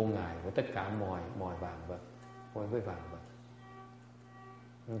dung vô ngại của tất cả mọi vạn vật, với vạn vật.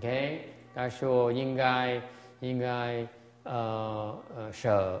 Okay, 他说应该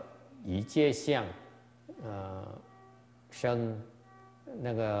舍一切相生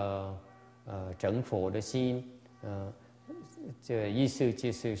那个成佛的心。这意思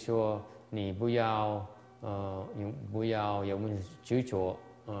就是说，你不要有执着，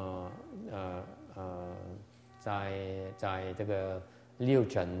在这个六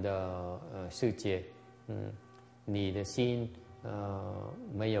尘的世界，你的心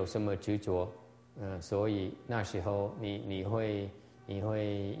没有什么执着，所以那时候你会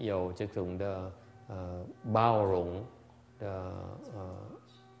有这种的包容的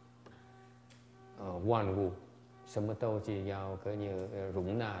万物。什么都是要可以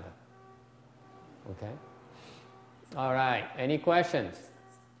容纳的。Okay? All right. Any questions?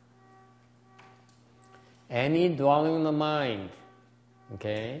 Any dwelling in the mind,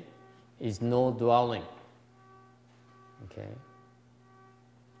 okay, is no dwelling. Okay?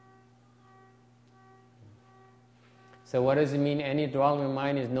 So what does it mean, any dwelling in the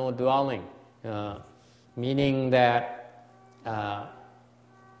mind is no dwelling? Meaning that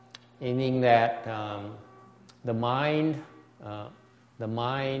the mind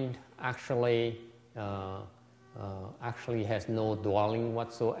actually has no dwelling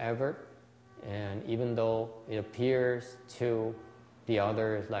whatsoever, and even though it appears to the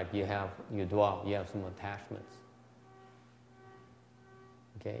others like you dwell, you have some attachments.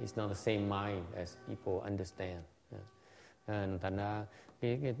 Okay, it's not the same mind as people understand. Thành ra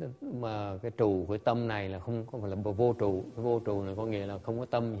cái trụ cái tâm này là không phải là vô trụ. Cái vô trụ này có nghĩa là không có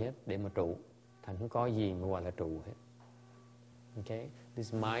tâm gì hết để mà trụ. Thành không có gì mà gọi là trụ hết. Okay,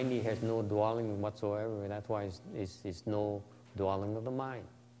 this mind it has no dwelling whatsoever. That's why it's no dwelling of the mind.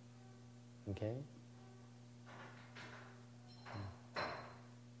 Okay.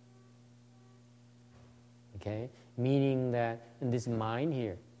 Okay, meaning that this mind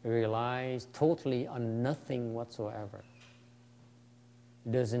here relies totally on nothing whatsoever.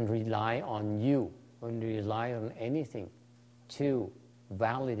 It doesn't rely on you, or rely on anything to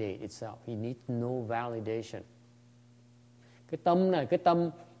validate itself. It needs no validation. Cái tâm này, cái tâm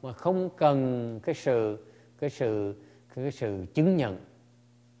mà không cần cái sự chứng nhận.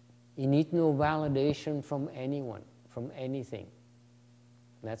 It needs no validation from anyone, from anything.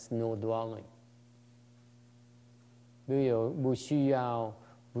 That's no dwelling. Ví dụ 不需要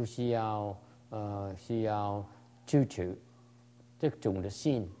支持，这种的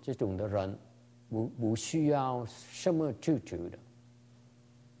心，这种的人，不需要什么支持的，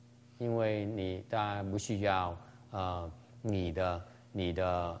因为他不需要你的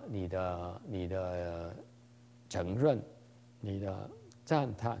承认，你的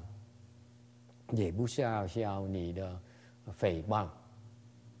赞叹，也不需要你的诽谤、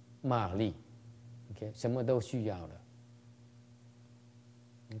骂力 ，OK， 什么都需要的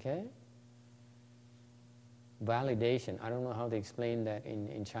 ，OK。Validation. I don't know how to explain that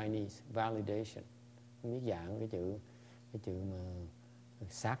in Chinese. Validation. Không biết dạng cái chữ mà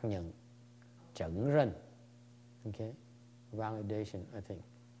xác nhận, chứng认. Okay. Validation, I think.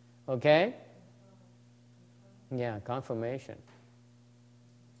 Okay. Yeah, confirmation.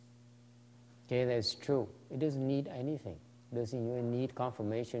 Okay, that's true. It doesn't need anything. It doesn't even need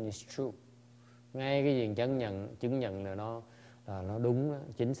confirmation. It's true. Ngay cái gì chứng nhận là nó đúng,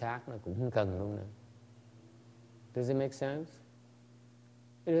 chính xác, nó cũng không cần luôn nữa. Does it make sense?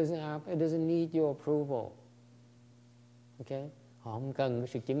 It doesn't need your approval. Okay? Họ không cần cái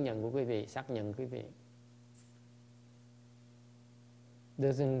sự chứng nhận của quý vị, xác nhận quý vị.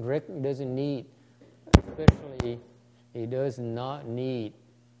 Doesn't need, especially it does not need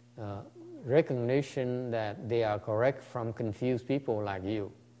recognition that they are correct from confused people like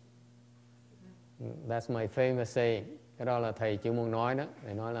you. That's my famous saying. Cái đó là thầy chưa muốn nói đó.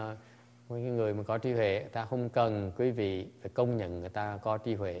 Thầy nói là mấy cái người mà có trí huệ, ta không cần quý vị phải công nhận người ta có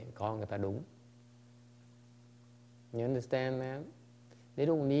trí huệ, có người ta đúng. You understand that? They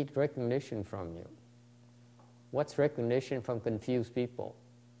don't need recognition from you. What's recognition from confused people?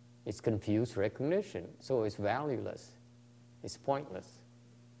 It's confused recognition, so it's valueless. It's pointless.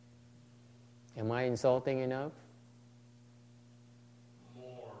 Am I insulting enough?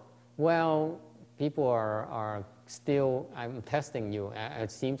 More. Well, people are still, I'm testing you.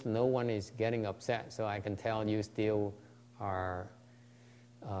 It seems no one is getting upset, so I can tell you still are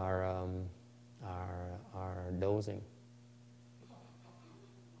dozing.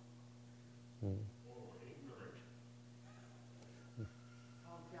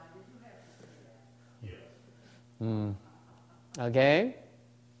 Okay.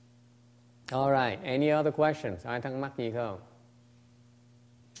 All right. Any other questions? Ai thắc mắc gì không?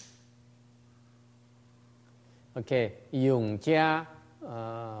 Ok. Dùng cha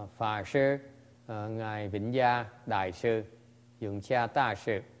Phà sư, ngài Vĩnh Gia đại sư, dùng cha ta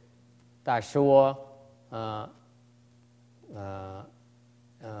sư, ta xua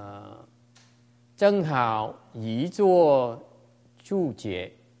chân hảo ý做注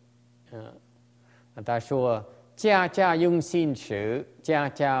解，他说家家用心持，家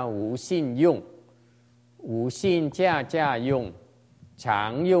家无心用，无心家家用，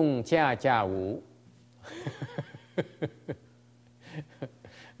常用家家无。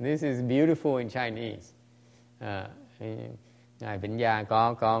This is beautiful in Chinese. Ngài Vĩnh Gia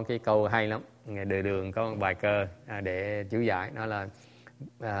có cái câu hay lắm. Ngài Đời Đường có một bài cơ để chú giải, đó là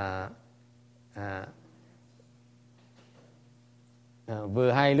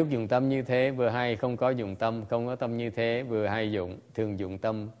vừa hay lúc dùng tâm như thế, vừa hay không có dùng tâm, không có tâm như thế, vừa hay dùng, thường dùng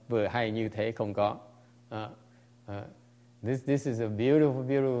tâm, vừa hay như thế không có. This is a beautiful,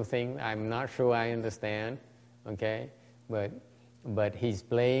 beautiful thing. I'm not sure I understand, okay? But he's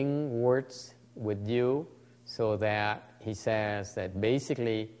playing words with you so that he says that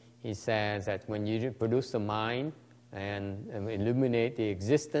basically he says that when you produce the mind and illuminate the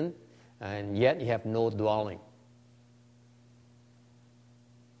existence, and yet you have no dwelling.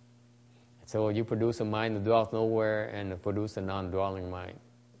 So you produce a mind that dwells nowhere and produce a non-dwelling mind.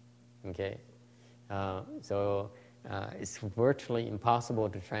 Okay? It's virtually impossible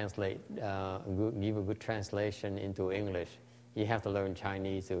to translate, give a good translation into English. You have to learn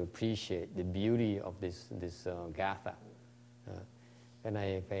Chinese to appreciate the beauty of this gatha. Cái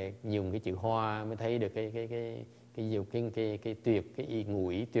này phải dùng cái chữ Hoa mới thấy được cái tuyệt, cái ngụ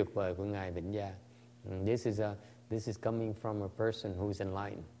ý tuyệt vời của ngài Vĩnh Gia. This is coming from a person who's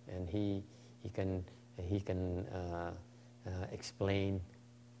enlightened, and he can explain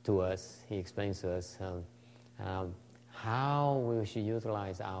to us. He explains to us how we should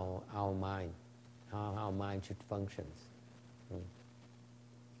utilize our mind, how our mind should function.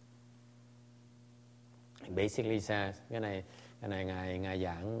 Basically says cái này ngài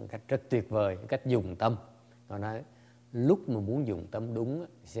giảng cách rất tuyệt vời, cách dùng tâm. Nó nói lúc mà muốn dùng tâm đúng,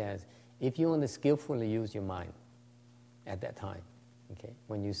 says if you want to skillfully use your mind at that time, okay,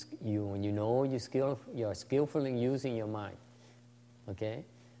 when you know you're skillfully using your mind, okay,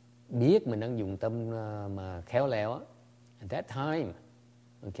 biết mình đang dùng tâm mà khéo léo, at that time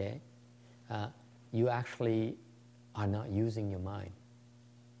okay, you actually are not using your mind.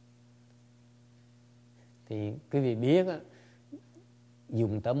 Thì quý vị biết á,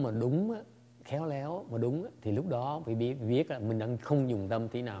 dùng tâm mà đúng á, khéo léo mà đúng á, thì lúc đó quý vị biết là mình đang không dùng tâm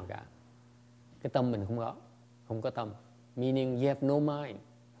tí nào cả. Cái tâm mình không có tâm. Meaning you have no mind.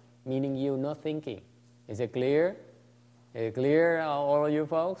 Meaning you're not thinking. Is it clear? Is it clear, all of you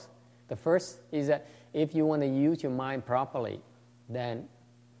folks? The first is that if you want to use your mind properly, then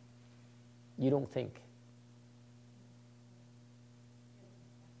you don't think.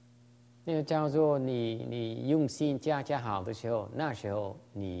 那个叫做你用心加好的时候，那时候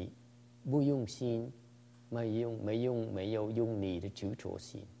你不用心，没有用你的执着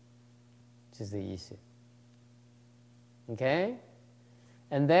心，是这意思。Okay,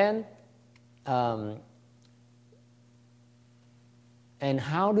 and then, and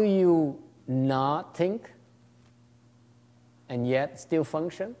how do you not think and yet still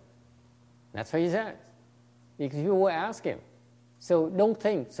function? That's what he says. Because you will ask him. So don't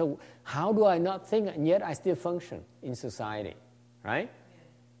think. So how do I not think and yet I still function in society? Right?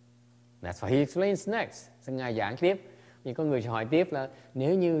 That's what he explains next. So Ngài giảng tiếp. Nhưng có người hỏi tiếp là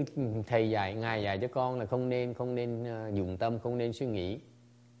nếu như Ngài dạy cho con là không nên dùng tâm, không nên suy nghĩ.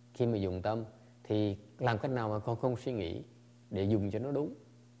 Khi mà dùng tâm thì làm cách nào mà con không suy nghĩ để dùng cho nó đúng?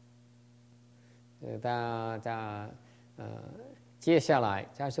 接下来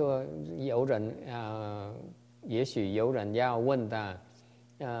他说也许有人要问他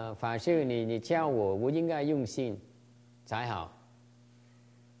法师你教我应该用心才好，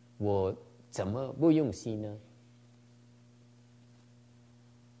我怎么不用心呢？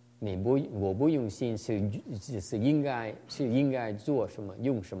我不用心是应该做什么，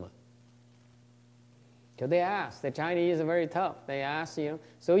用什么？ So they ask, the Chinese are very tough. They ask,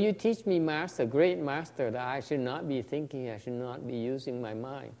 so you teach me, master, great master, that I should not be thinking, I should not be using my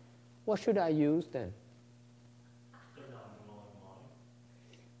mind. What should I use then?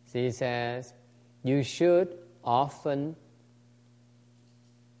 So he says, you should often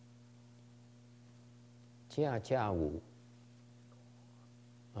you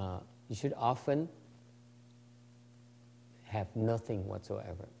should often have nothing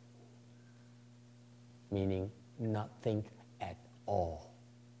whatsoever. Meaning not think at all.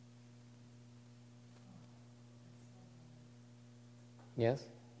 Yes?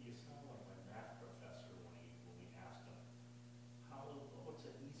 You sound like my math professor when we asked him, what's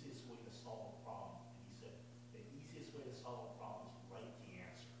the easiest way to solve a problem? And he said, the easiest way to solve a problem is write the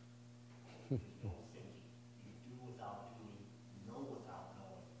answer. There's no thinking. You do without doing, know without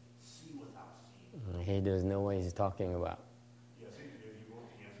knowing, see without seeing. He doesn't know what he's talking about. Yes, he wrote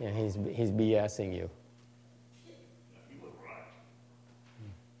the answer. Yeah, he's BSing you.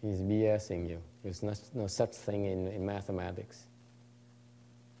 He's BSing you. There's no such thing in mathematics.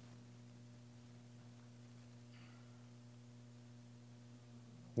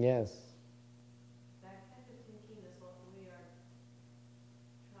 Yes. That kind of thinking is what we are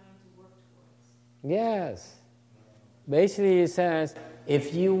trying to work towards. Yes. Basically, it says,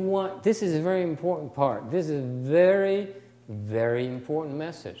 if you want, this is a very important part. This is a very, very important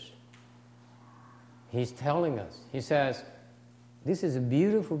message. He's telling us. He says, this is a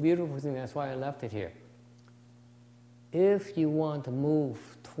beautiful, beautiful thing. That's why I left it here. If you want to move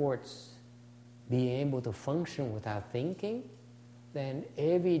towards being able to function without thinking, then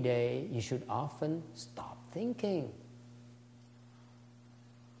every day you should often stop thinking.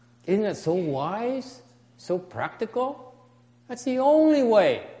 Isn't that so wise? So practical? That's the only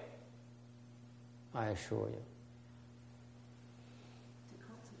way, I assure you.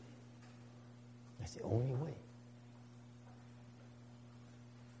 That's the only way.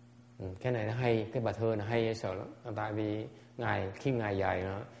 Cái này nó hay, cái bài thơ này hay hay sợ lắm. Tại vì khi Ngài dạy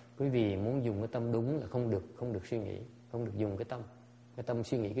nó, quý vị muốn dùng cái tâm đúng là không được suy nghĩ, không được dùng cái tâm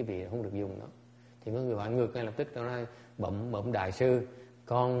suy nghĩ quý vị không được dùng nó. Thì có người bạn ngược ngay lập tức nó nói bẩm đại sư,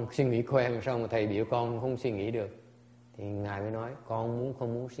 con suy nghĩ quen sao mà thầy biểu con không suy nghĩ được. Thì Ngài mới nói con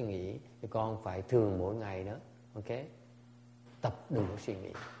không muốn suy nghĩ thì con phải thường mỗi ngày đó, ok? Tập đừng có suy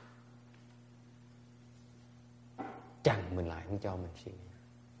nghĩ. Chặn mình lại không cho mình suy nghĩ.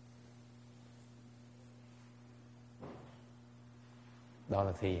 Đó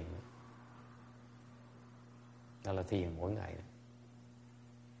là thiền. Đó là thiền mỗi ngày.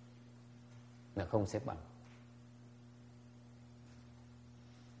 Là không xếp bằng.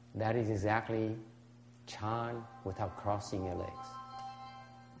 That is exactly chant without crossing your legs.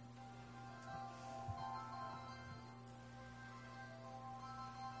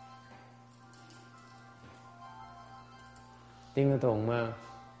 Tinh Tùng mà,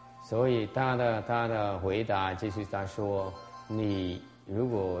 所以他的回答就是他说你如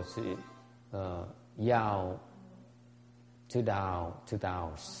果是要知道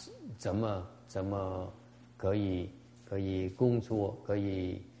怎么可以工作，可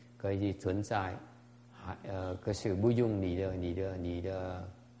以存在，可是不用你的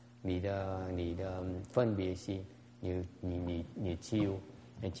分别心，你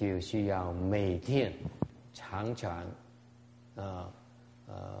就需要每天常常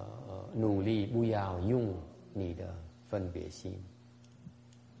努力，不要用你的分别心。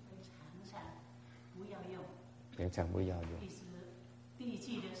常常不要用。意思，第一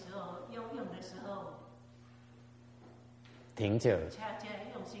季的时候要用的时候，停着。恰恰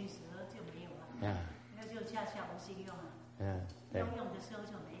用心时候就没有了。那就恰恰无心用了。要用的时候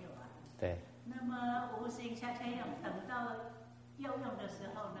就没有了。对。那么无心恰恰用，等到要用的时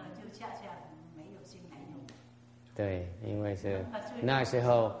候呢，就恰恰没有心来用。对，因为是那时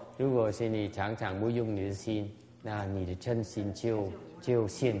候，如果是你常常不用你的心，那你的真心就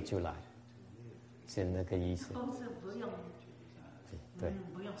现出来。是那个意思。都是不用，对，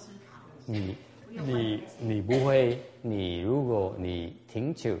不用思考。你不会，如果你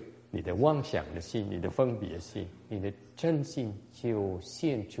停止你的妄想的心，你的分别心，你的真心就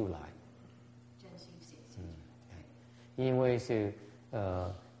现出来。真心现出来。因为是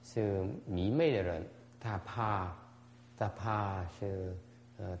迷昧的人，他怕是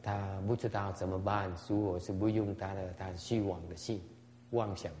他不知道怎么办，如果是不用他的虚妄的心、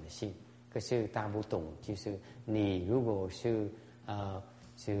妄想的心。可是他不懂，就是你如果是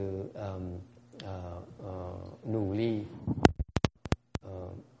努力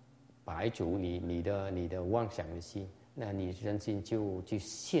排除你的妄想的心，那你真心就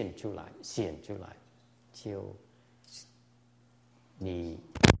显出来，就你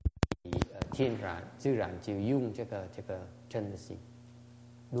自然就用这个真的心，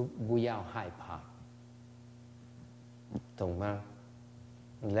不要害怕，懂吗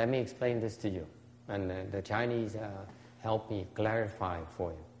？Let me explain this to you, and the Chinese help me clarify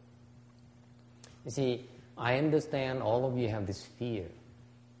for you. You see, I understand all of you have this fear,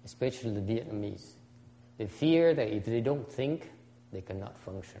 especially the Vietnamese. They fear that if they don't think, they cannot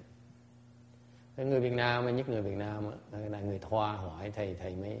function. Người Việt Nam, nhất người Việt Nam là người Thoa hỏi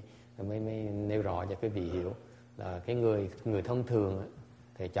thầy mới nêu rõ cho quý vị hiểu là cái người thông thường,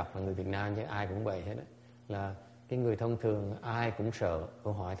 thầy chọc là người Việt Nam chứ ai cũng vậy hết đó, là cái người thông thường ai cũng sợ.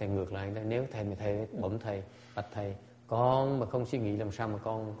 Câu hỏi thầy ngược lại, nếu thầy bẩm thầy, bạch thầy, con mà không suy nghĩ làm sao mà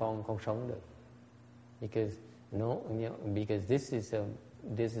con sống được? Because this is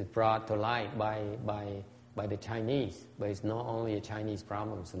brought to light by the Chinese, but it's not only a Chinese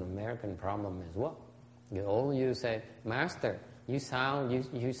problem; it's an American problem as well. All you say, Master, you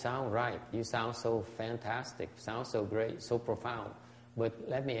sound right. You sound so fantastic. Sound so great, so profound. But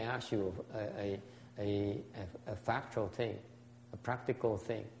let me ask you a factual thing, a practical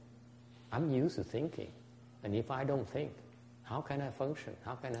thing. I'm used to thinking, and if I don't think, how can I function?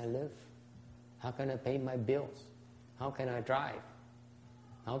 How can I live? How can I pay my bills? How can I drive?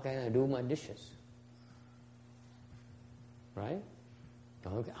 How can I do my dishes? Right?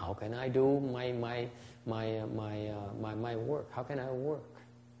 How can I do my work? How can I work?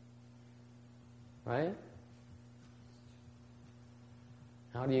 Right?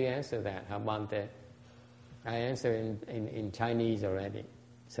 How do you answer that? How about that? I answer in Chinese already,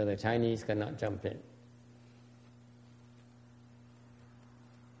 so the Chinese cannot jump in.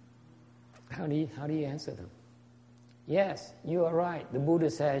 How do you answer them? Yes, you are right. The Buddha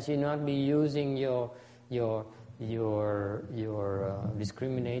says you not be using your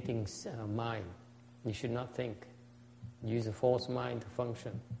discriminating mind. You should not think. Use a false mind to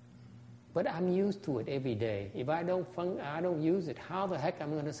function. But I'm used to it every day. If I don't use it, how the heck am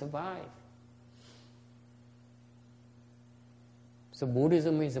I going to survive? So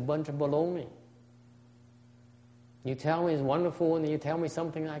Buddhism is a bunch of baloney. You tell me it's wonderful, and you tell me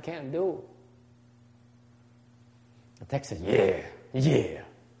something I can't do. The text says, yeah.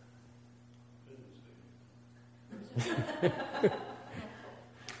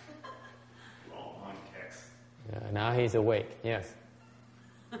 Now he's awake, yes.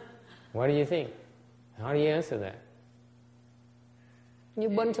 What do you think? How do you answer that? You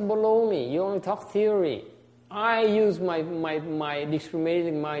bunch of baloney. You only talk theory. I use my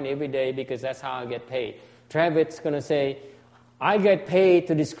discriminating mind every day because that's how I get paid. Travis going to say, I get paid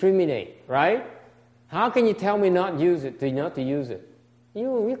to discriminate, right? How can you tell me not to use it?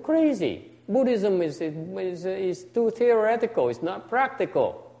 You're crazy. Buddhism is too theoretical. It's not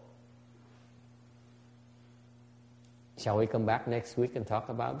practical. Shall we come back next week and talk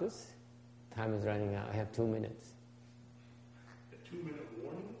about this? Time is running out. I have 2 minutes. A 2-minute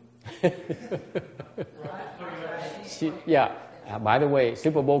warning? Yeah. By the way,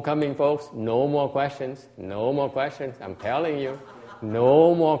 Super Bowl coming, folks. No more questions. No more questions. I'm telling you.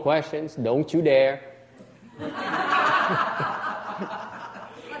 No more questions. Don't you dare.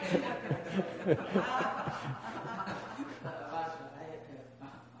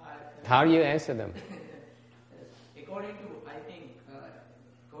 How do you answer them? According to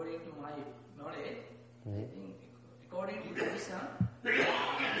my knowledge, I think according to Buddhism,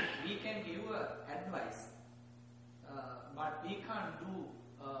 we can give advice, but we can't do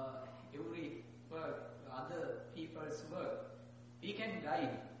every work, other people's work. We can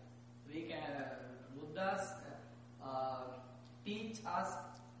guide. We can Buddhas teach us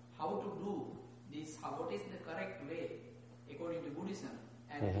how to do this. What is the correct way according to Buddhism,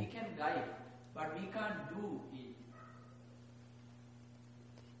 and we can guide, but we can't do it.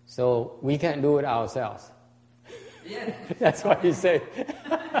 So we can't do it ourselves. Yeah. That's what he said.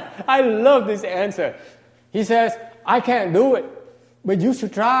 I love this answer. He says, I can't do it, but you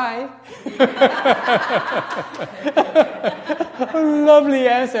should try. Lovely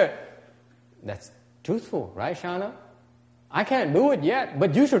answer. That's truthful, right, Shana? I can't do it yet,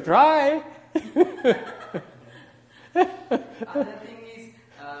 but you should try. Other thing is,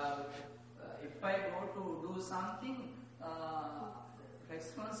 if I go to do something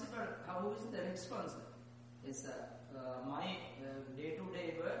responsible, how is the responsible? It's my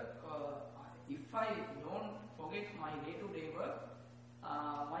day-to-day work. If I don't forget my day-to-day work,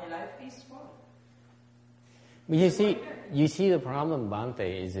 my life is spoiled. You see the problem,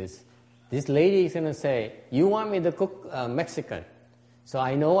 Bhante, is this lady is going to say, you want me to cook Mexican. So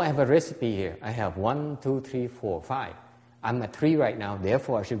I know I have a recipe here. I have 1, 2, 3, 4, 5. I'm at 3 right now,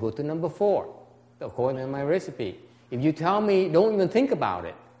 therefore I should go to number 4, according to my recipe. If you tell me, don't even think about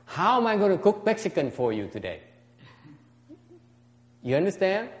it, how am I going to cook Mexican for you today? You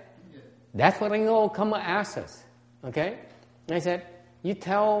understand? That's what I know Kama asks us. Okay? And I said, you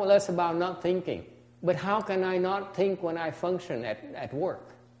tell us about not thinking, but how can I not think when I function at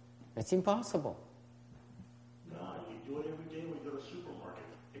work? It's impossible. No, you do it every day when you go to the supermarket.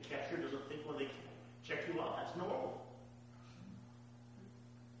 The cashier doesn't think when they check you out. That's normal.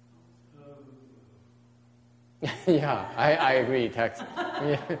 Yeah, I agree, Tex.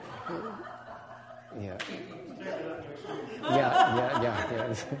 Yeah.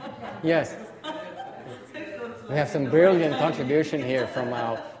 Yes. We have some brilliant contribution here from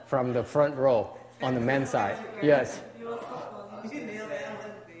the front row on the men's side. Yes.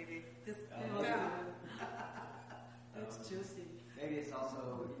 Maybe it's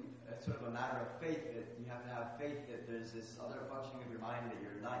also sort of a matter of faith that you have to have faith that there's this other functioning of your mind that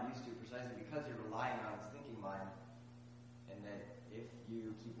you're not used to precisely because you're relying on this thinking mind, and that if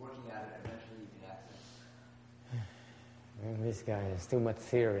you keep working at it, eventually you can access it. This guy has too much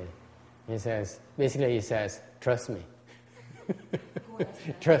theory. He says, trust me.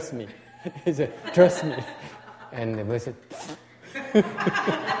 Trust me. He said, trust me. And the person,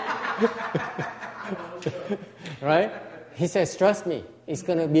 right? He says, trust me. It's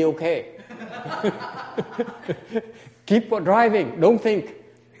going to be okay. Keep driving. Don't think.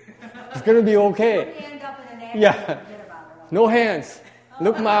 It's going to be okay. Yeah. No hands.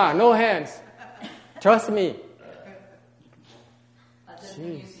 Look, Ma, no hands. Trust me.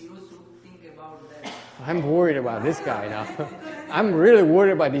 I'm worried about this guy now. I'm really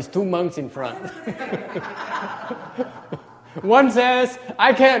worried about these 2 monks in front. One says,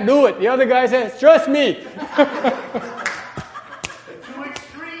 I can't do it. The other guy says, trust me. Too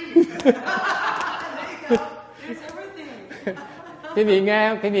extreme. There you go. There's everything. Cái vị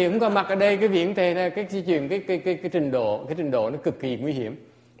nghe, cái vị cũng có mặt ở đây, cái vị cũng thầy là cái chuyện cái trình độ nó cực kỳ nguy hiểm.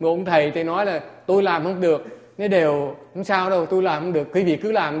 Một ông thầy thì nói là tôi làm không được, nó đều không sao đâu, tôi làm không được, quý vị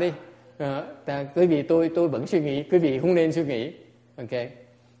cứ làm đi. Quý vị tôi vẫn suy nghĩ, quý vị không nên suy nghĩ. Ok.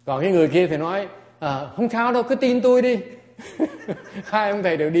 Còn cái người kia thì nói không sao đâu, cứ tin tôi đi. Hai ông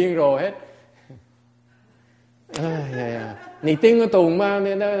thầy đều điên rồi hết. Nì tin cái tùng mà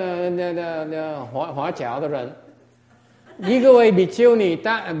hóa chảo的人。一个位比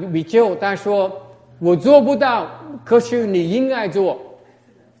丘他说我做不到，可是你应该做。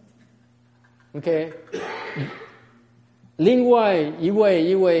OK。另外一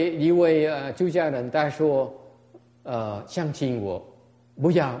位出家人他说相信我，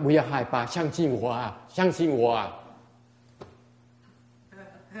不要害怕，相信我啊。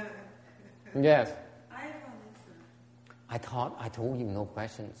Yes. I thought I told you no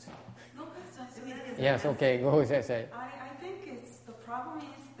questions. No questions. Yes, okay, go say. I think the problem is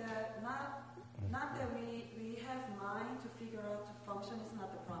that not that we have mind to figure out to function is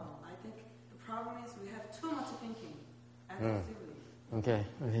not the problem. I think the problem is we have too much thinking excessively. Okay.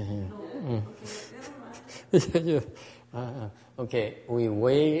 No, okay, never mind. Okay, we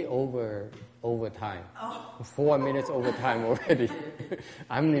way over time. 4 minutes over time already.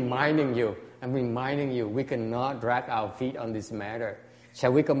 I'm reminding you, we cannot drag our feet on this matter.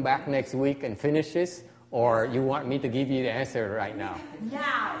 Shall we come back next week and finish this, or you want me to give you the answer right now?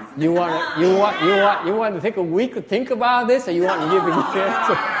 Now. You want to take a week to think about this, or you want to give me the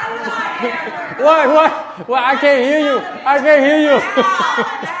answer? What? I can't hear you.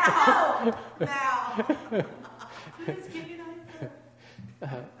 Now. Please give me an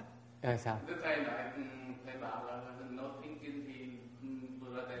answer. Sao? Thầy bảo là no thinking thì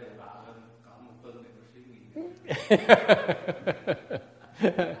vừa rồi thầy lại bảo là có một tuần để tôi suy nghĩ.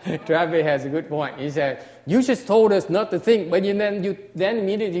 Travis has a good point. He said, "You just told us not to think, but then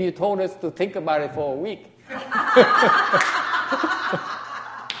immediately you told us to think about it for a week."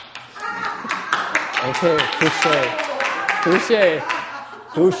 Okay,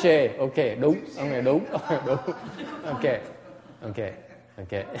 touche. Okay, đúng.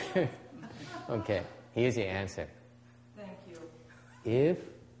 Okay. Here's the answer. Thank you. If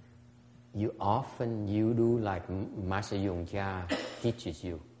you do like Master Yung Cha teaches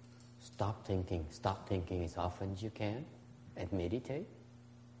you, stop thinking as often as you can, and meditate.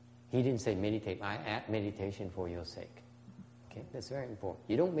 He didn't say meditate. I add meditation for your sake. Okay, that's very important.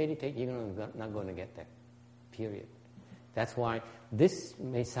 You don't meditate, you're not going to get there. Period. That's why this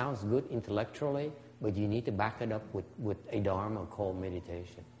may sound good intellectually, but you need to back it up with a dharma called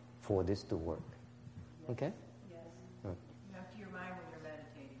meditation for this to work. Okay? Yes. You have to your mind when you're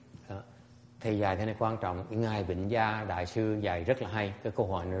meditating. Thầy dạy cái này quan trọng. Cái Ngài Vịnh Gia Đại sư dạy rất là hay. Cái câu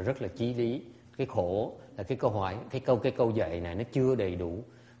hỏi này rất là chí lý. Cái khổ là cái câu hỏi, cái câu dạy này nó chưa đầy đủ.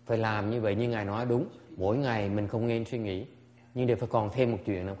 Phải làm như vậy như Ngài nói đúng. Mỗi ngày mình không nên suy nghĩ. Nhưng để phải còn thêm một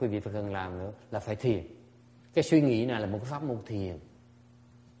chuyện nữa quý vị phải cần làm nữa là phải thiền. Cái suy nghĩ này là một cái pháp môn thiền.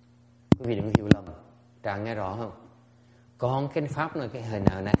 Quý vị đừng hiểu lầm. Trang nghe rõ không? Con cái pháp này, cái hồi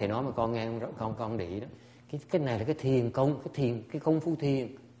nào nãy thầy nói mà con nghe con để ý đó. Cái này là cái thiền công, cái công phu thiền.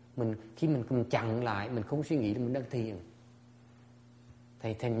 Khi mình chặn lại, mình không suy nghĩ là mình đang thiền.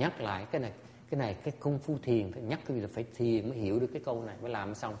 Thầy nhắc lại cái công phu thiền, thầy nhắc quý vị là phải thiền mới hiểu được cái câu này, mới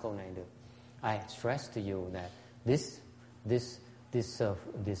làm xong câu này được. I stress to you that this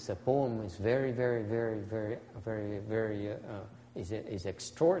poem is very is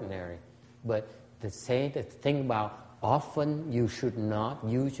extraordinary. But the thing about often you should not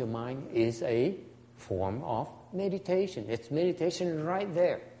use your mind is a form of meditation. It's meditation right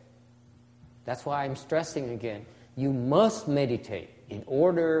there. That's why I'm stressing again. You must meditate in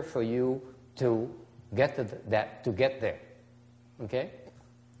order for you to get to get there. Okay?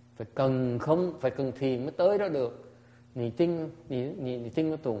 Phải cần thiền mới tới đó được. Nì tinh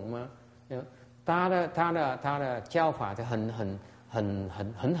nó tụng mà. Ta đã教法是很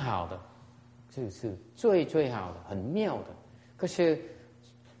好的，是最好的，很妙的。可是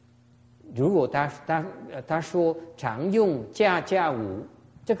如果他说常用家务，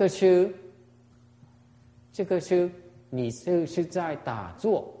这个是你是在打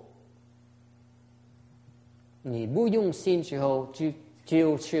坐，你不用心时候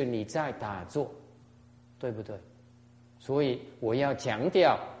就是你在打坐，对不对？所以我要强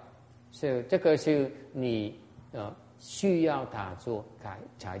调，是这个是你需要打坐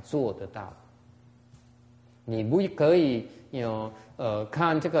才做得到。你不可以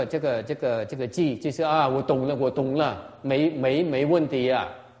看这个记，就是我懂了，没问题啊，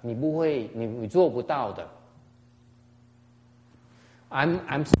你不会，你做不到的。I'm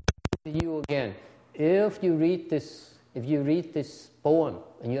saying to you again, if you read this poem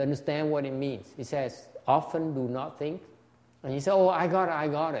and you understand what it means, it says, often do not think. And you say, oh, I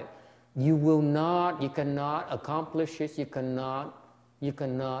got it. You cannot accomplish it, you cannot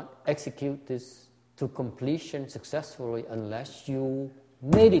execute this to completion successfully unless you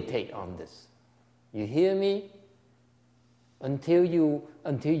meditate on this. You hear me? Until you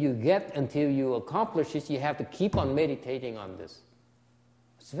accomplish it, you have to keep on meditating on this.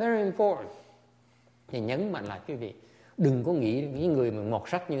 It's very important. Thì nhấn mạnh lại quý vị, đừng có nghĩ những người mà mọt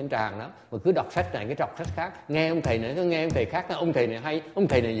sách như anh Tràng đó, mà cứ đọc sách này cái đọc sách khác, nghe ông thầy này, nghe ông thầy khác, ông thầy này hay, ông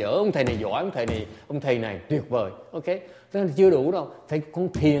thầy này dở, ông thầy này giỏi, ông thầy này tuyệt vời. Ok, đó là chưa đủ đâu. Phải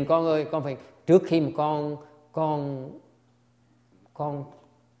con thiền con ơi, con phải trước khi mà con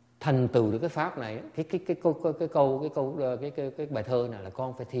thành tựu được cái pháp này, cái bài thơ này là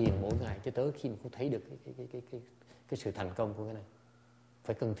con phải thiền mỗi ngày cho tới khi mà con thấy được cái sự thành công của cái này.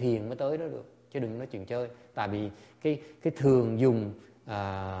 Phải cần thiền mới tới đó được, chứ đừng nói chuyện chơi. Tại vì cái thường dùng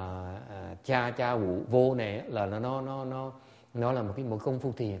cha vụ vô này là nó là một công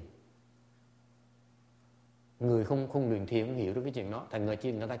phu thiền. Người không luyện thiền không hiểu được cái chuyện đó. Thành người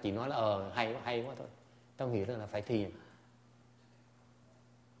ta chỉ nói là hay quá thôi. ta không hiểu rằng là phải thiền.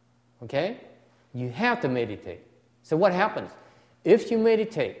 Okay? You have to meditate. So what happens? If you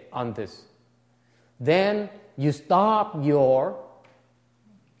meditate on this, then you stop your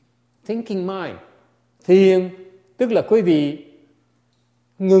thinking mind. Thiền tức là quý vị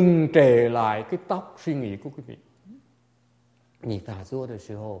ngừng trệ lại cái tốc suy nghĩ của quý vị. 你打坐的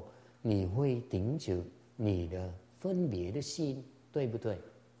时候，你会停止你的分别的心，对不对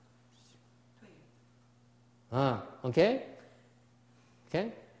？OK?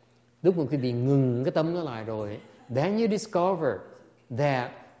 Lúc mà quý vị ngừng cái tâm nó lại rồi, then you discover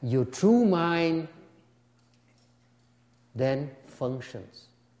that your true mind then functions.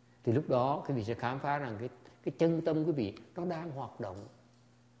 Thì lúc đó quý vị sẽ khám phá rằng cái chân tâm quý vị nó đang hoạt động.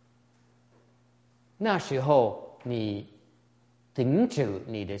 那时候你停止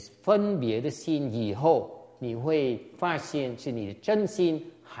你的分别的心以后，你会发现是你的真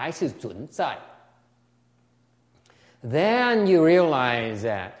心还是存在。Then you realize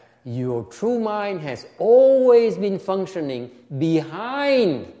that your true mind has always been functioning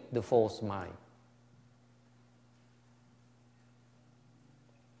behind the false mind.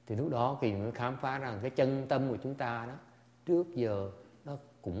 Thì lúc đó thì mới khám phá rằng cái chân tâm của chúng ta đó trước giờ nó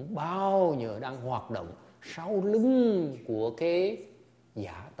cũng bao giờ đang hoạt động sau lưng của cái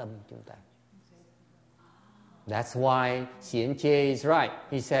giả tâm chúng ta. That's why Xian Jie is right.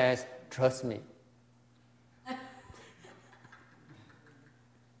 He says, trust me.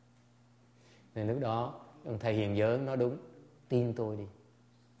 Nên lúc đó ông thầy Hiền Giới nói đúng, tin tôi đi.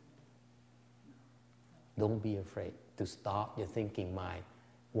 Don't be afraid to stop your thinking mind.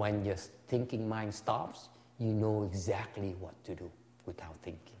 When your thinking mind stops, you know exactly what to do without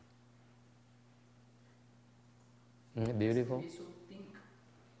thinking. Isn't it beautiful?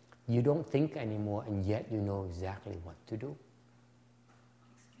 You don't think anymore, and yet you know exactly what to do.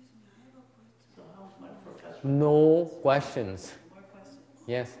 No questions.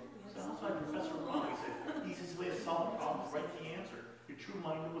 Yes. Sounds like Professor Wrong. He says way of solving problems, write the answer. Your true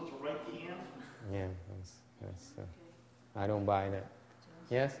mind knows to write the answer. Yeah, that's I don't buy that.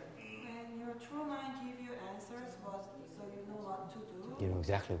 Yes? When your true mind gives you answers, so you know what to do. You know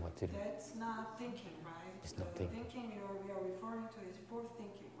exactly what to do. That's not thinking, right? It's not thinking. Thinking we are referring to is for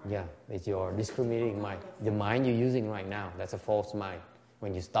thinking, right? Yeah, it's your discriminating mind. The mind you're using right now, that's a false mind.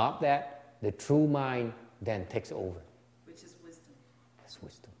 When you stop that, the true mind then takes over. Which is wisdom. That's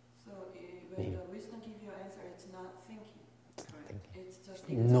wisdom. So when the wisdom gives you answer, it's not thinking. It's not thinking. It's just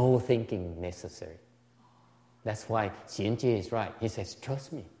No thinking necessary. That's why Xian Jie is right. He says,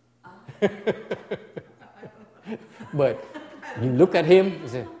 trust me. But you look at him, you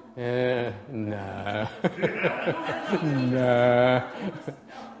say, no. No.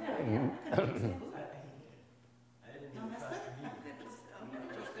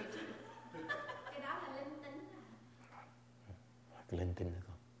 Linh tinh hả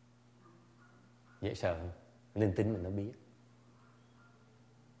con? Dễ sợ không? Linh tinh mình nó biết.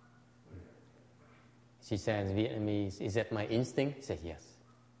 She says in Vietnamese, is that my instinct? I said, yes.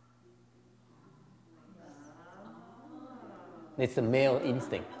 It's a male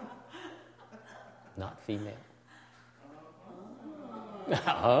instinct, not female.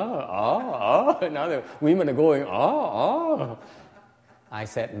 Now the women are going, I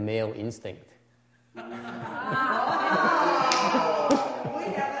said male instinct. We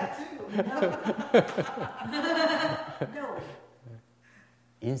have that too. No.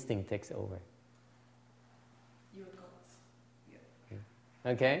 Instinct takes over. Your guts.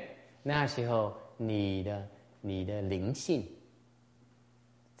 OK， 那时候你的灵性，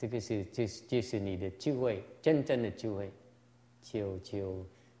这个就是你的智慧，真正的智慧，就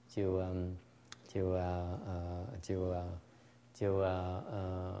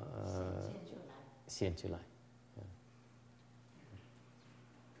显出来。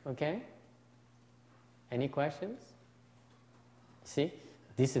OK? Any questions? See,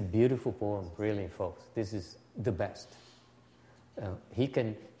 this is a beautiful poem, really, folks. This is the best. He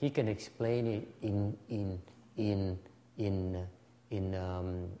can explain it in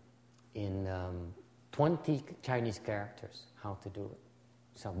 20 Chinese characters how to do it.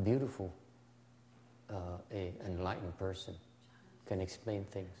 So beautiful, an enlightened person can explain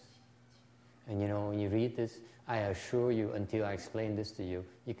things. And you know, when you read this, I assure you, until I explain this to you,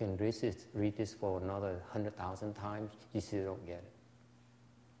 you can read this for another 100,000 times, you still don't get it.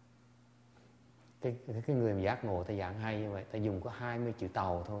 Cái người mà giác ngộ ta giảng hay như vậy, ta dùng có 20 chữ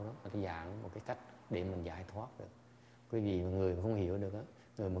tàu thôi đó, mà ta giảng một cái cách để mình giải thoát được. Quý vị người mà không hiểu được á,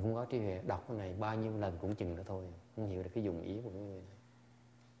 người mà không có trí huệ đọc cái này bao nhiêu lần cũng chừng đó thôi, không hiểu được cái dụng ý của cái người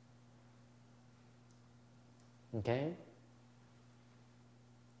này. Ok?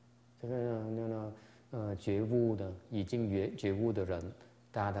 觉悟的，已经觉悟的人，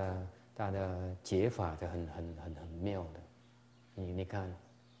他的解法是很妙的。你看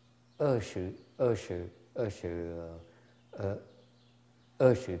，20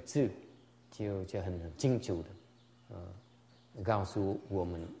字就很清楚的，告诉我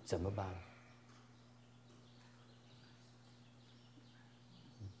们怎么办。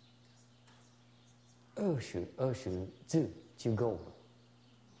20字就够了。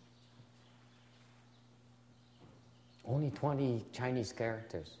Only 20 Chinese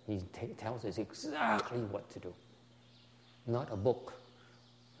characters. He tells us exactly what to do. Not a book,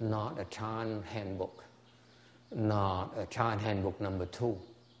 not a Chan handbook, not a Chan handbook number 2.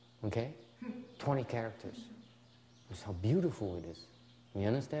 Okay? 20 characters. That's how beautiful it is. You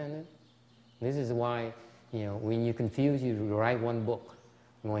understand it? This is why, when you confuse, you write one book.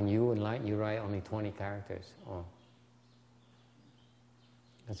 When you enlighten, you write only 20 characters.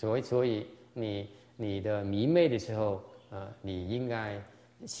 所以你的迷昧的时候，你应该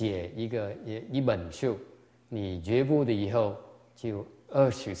写一本书。你觉悟的以后，就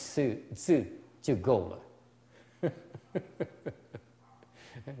24字就够了。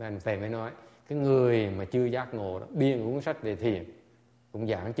Nên Thầy mới nói, cái người mà chưa giác ngộ đó, biên cuốn sách về thiền cũng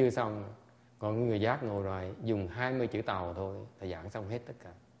giảng chưa xong. Còn người giác ngộ rồi dùng 20 chữ Tàu thôi là giảng xong hết tất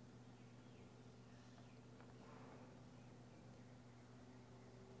cả.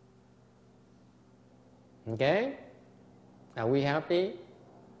 Okay? Are we happy?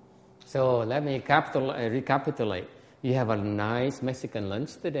 So let me recapitulate. You have a nice Mexican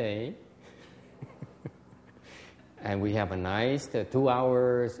lunch today. And we have a nice 2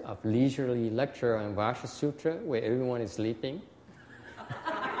 hours of leisurely lecture on Vajra Sutra where everyone is sleeping.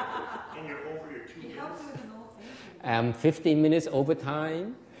 And you're over your 2 minutes. 15 minutes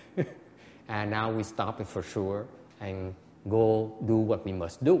overtime. And now we stop it for sure and go do what we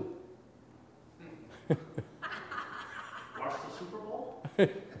must do. Watch the Super Bowl?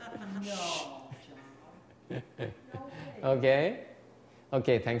 No.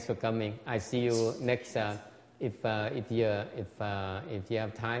 Okay, thanks for coming. I see you next. If you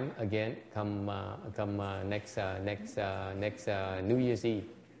have time again, come next New Year's Eve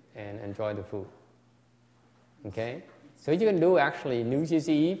and enjoy the food. Okay, so you can do actually New Year's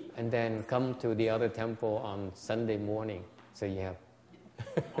Eve and then come to the other temple on Sunday morning. So you have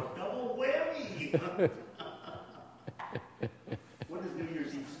A double whammy. When does New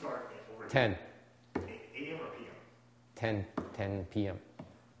Year's Eve start over 10 a.m. or p.m.? 10 p.m.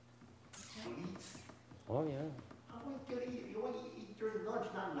 Please. Oh yeah. How are you going to eat? You want to eat during lunch,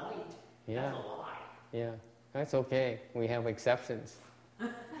 not night. Yeah. That's a lie. Yeah, that's okay. We have exceptions. Wow.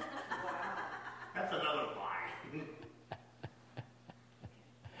 That's another lie.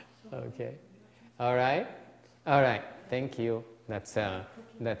 Okay. All right. Thank you. That's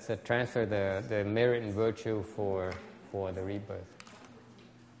transfer the merit and virtue for the rebirth.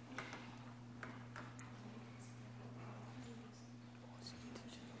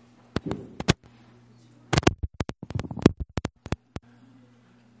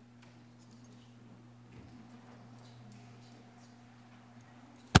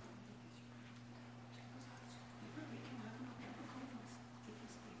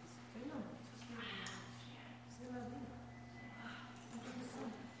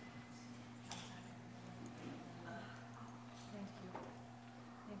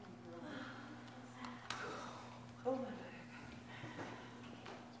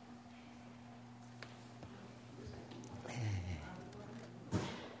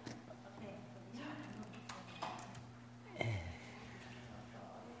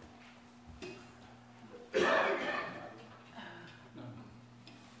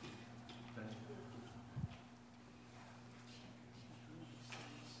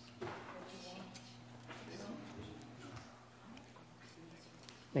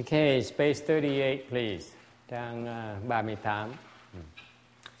 Okay, space 38, please. Trang 38.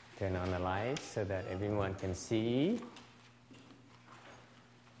 Turn on the lights so that everyone can see.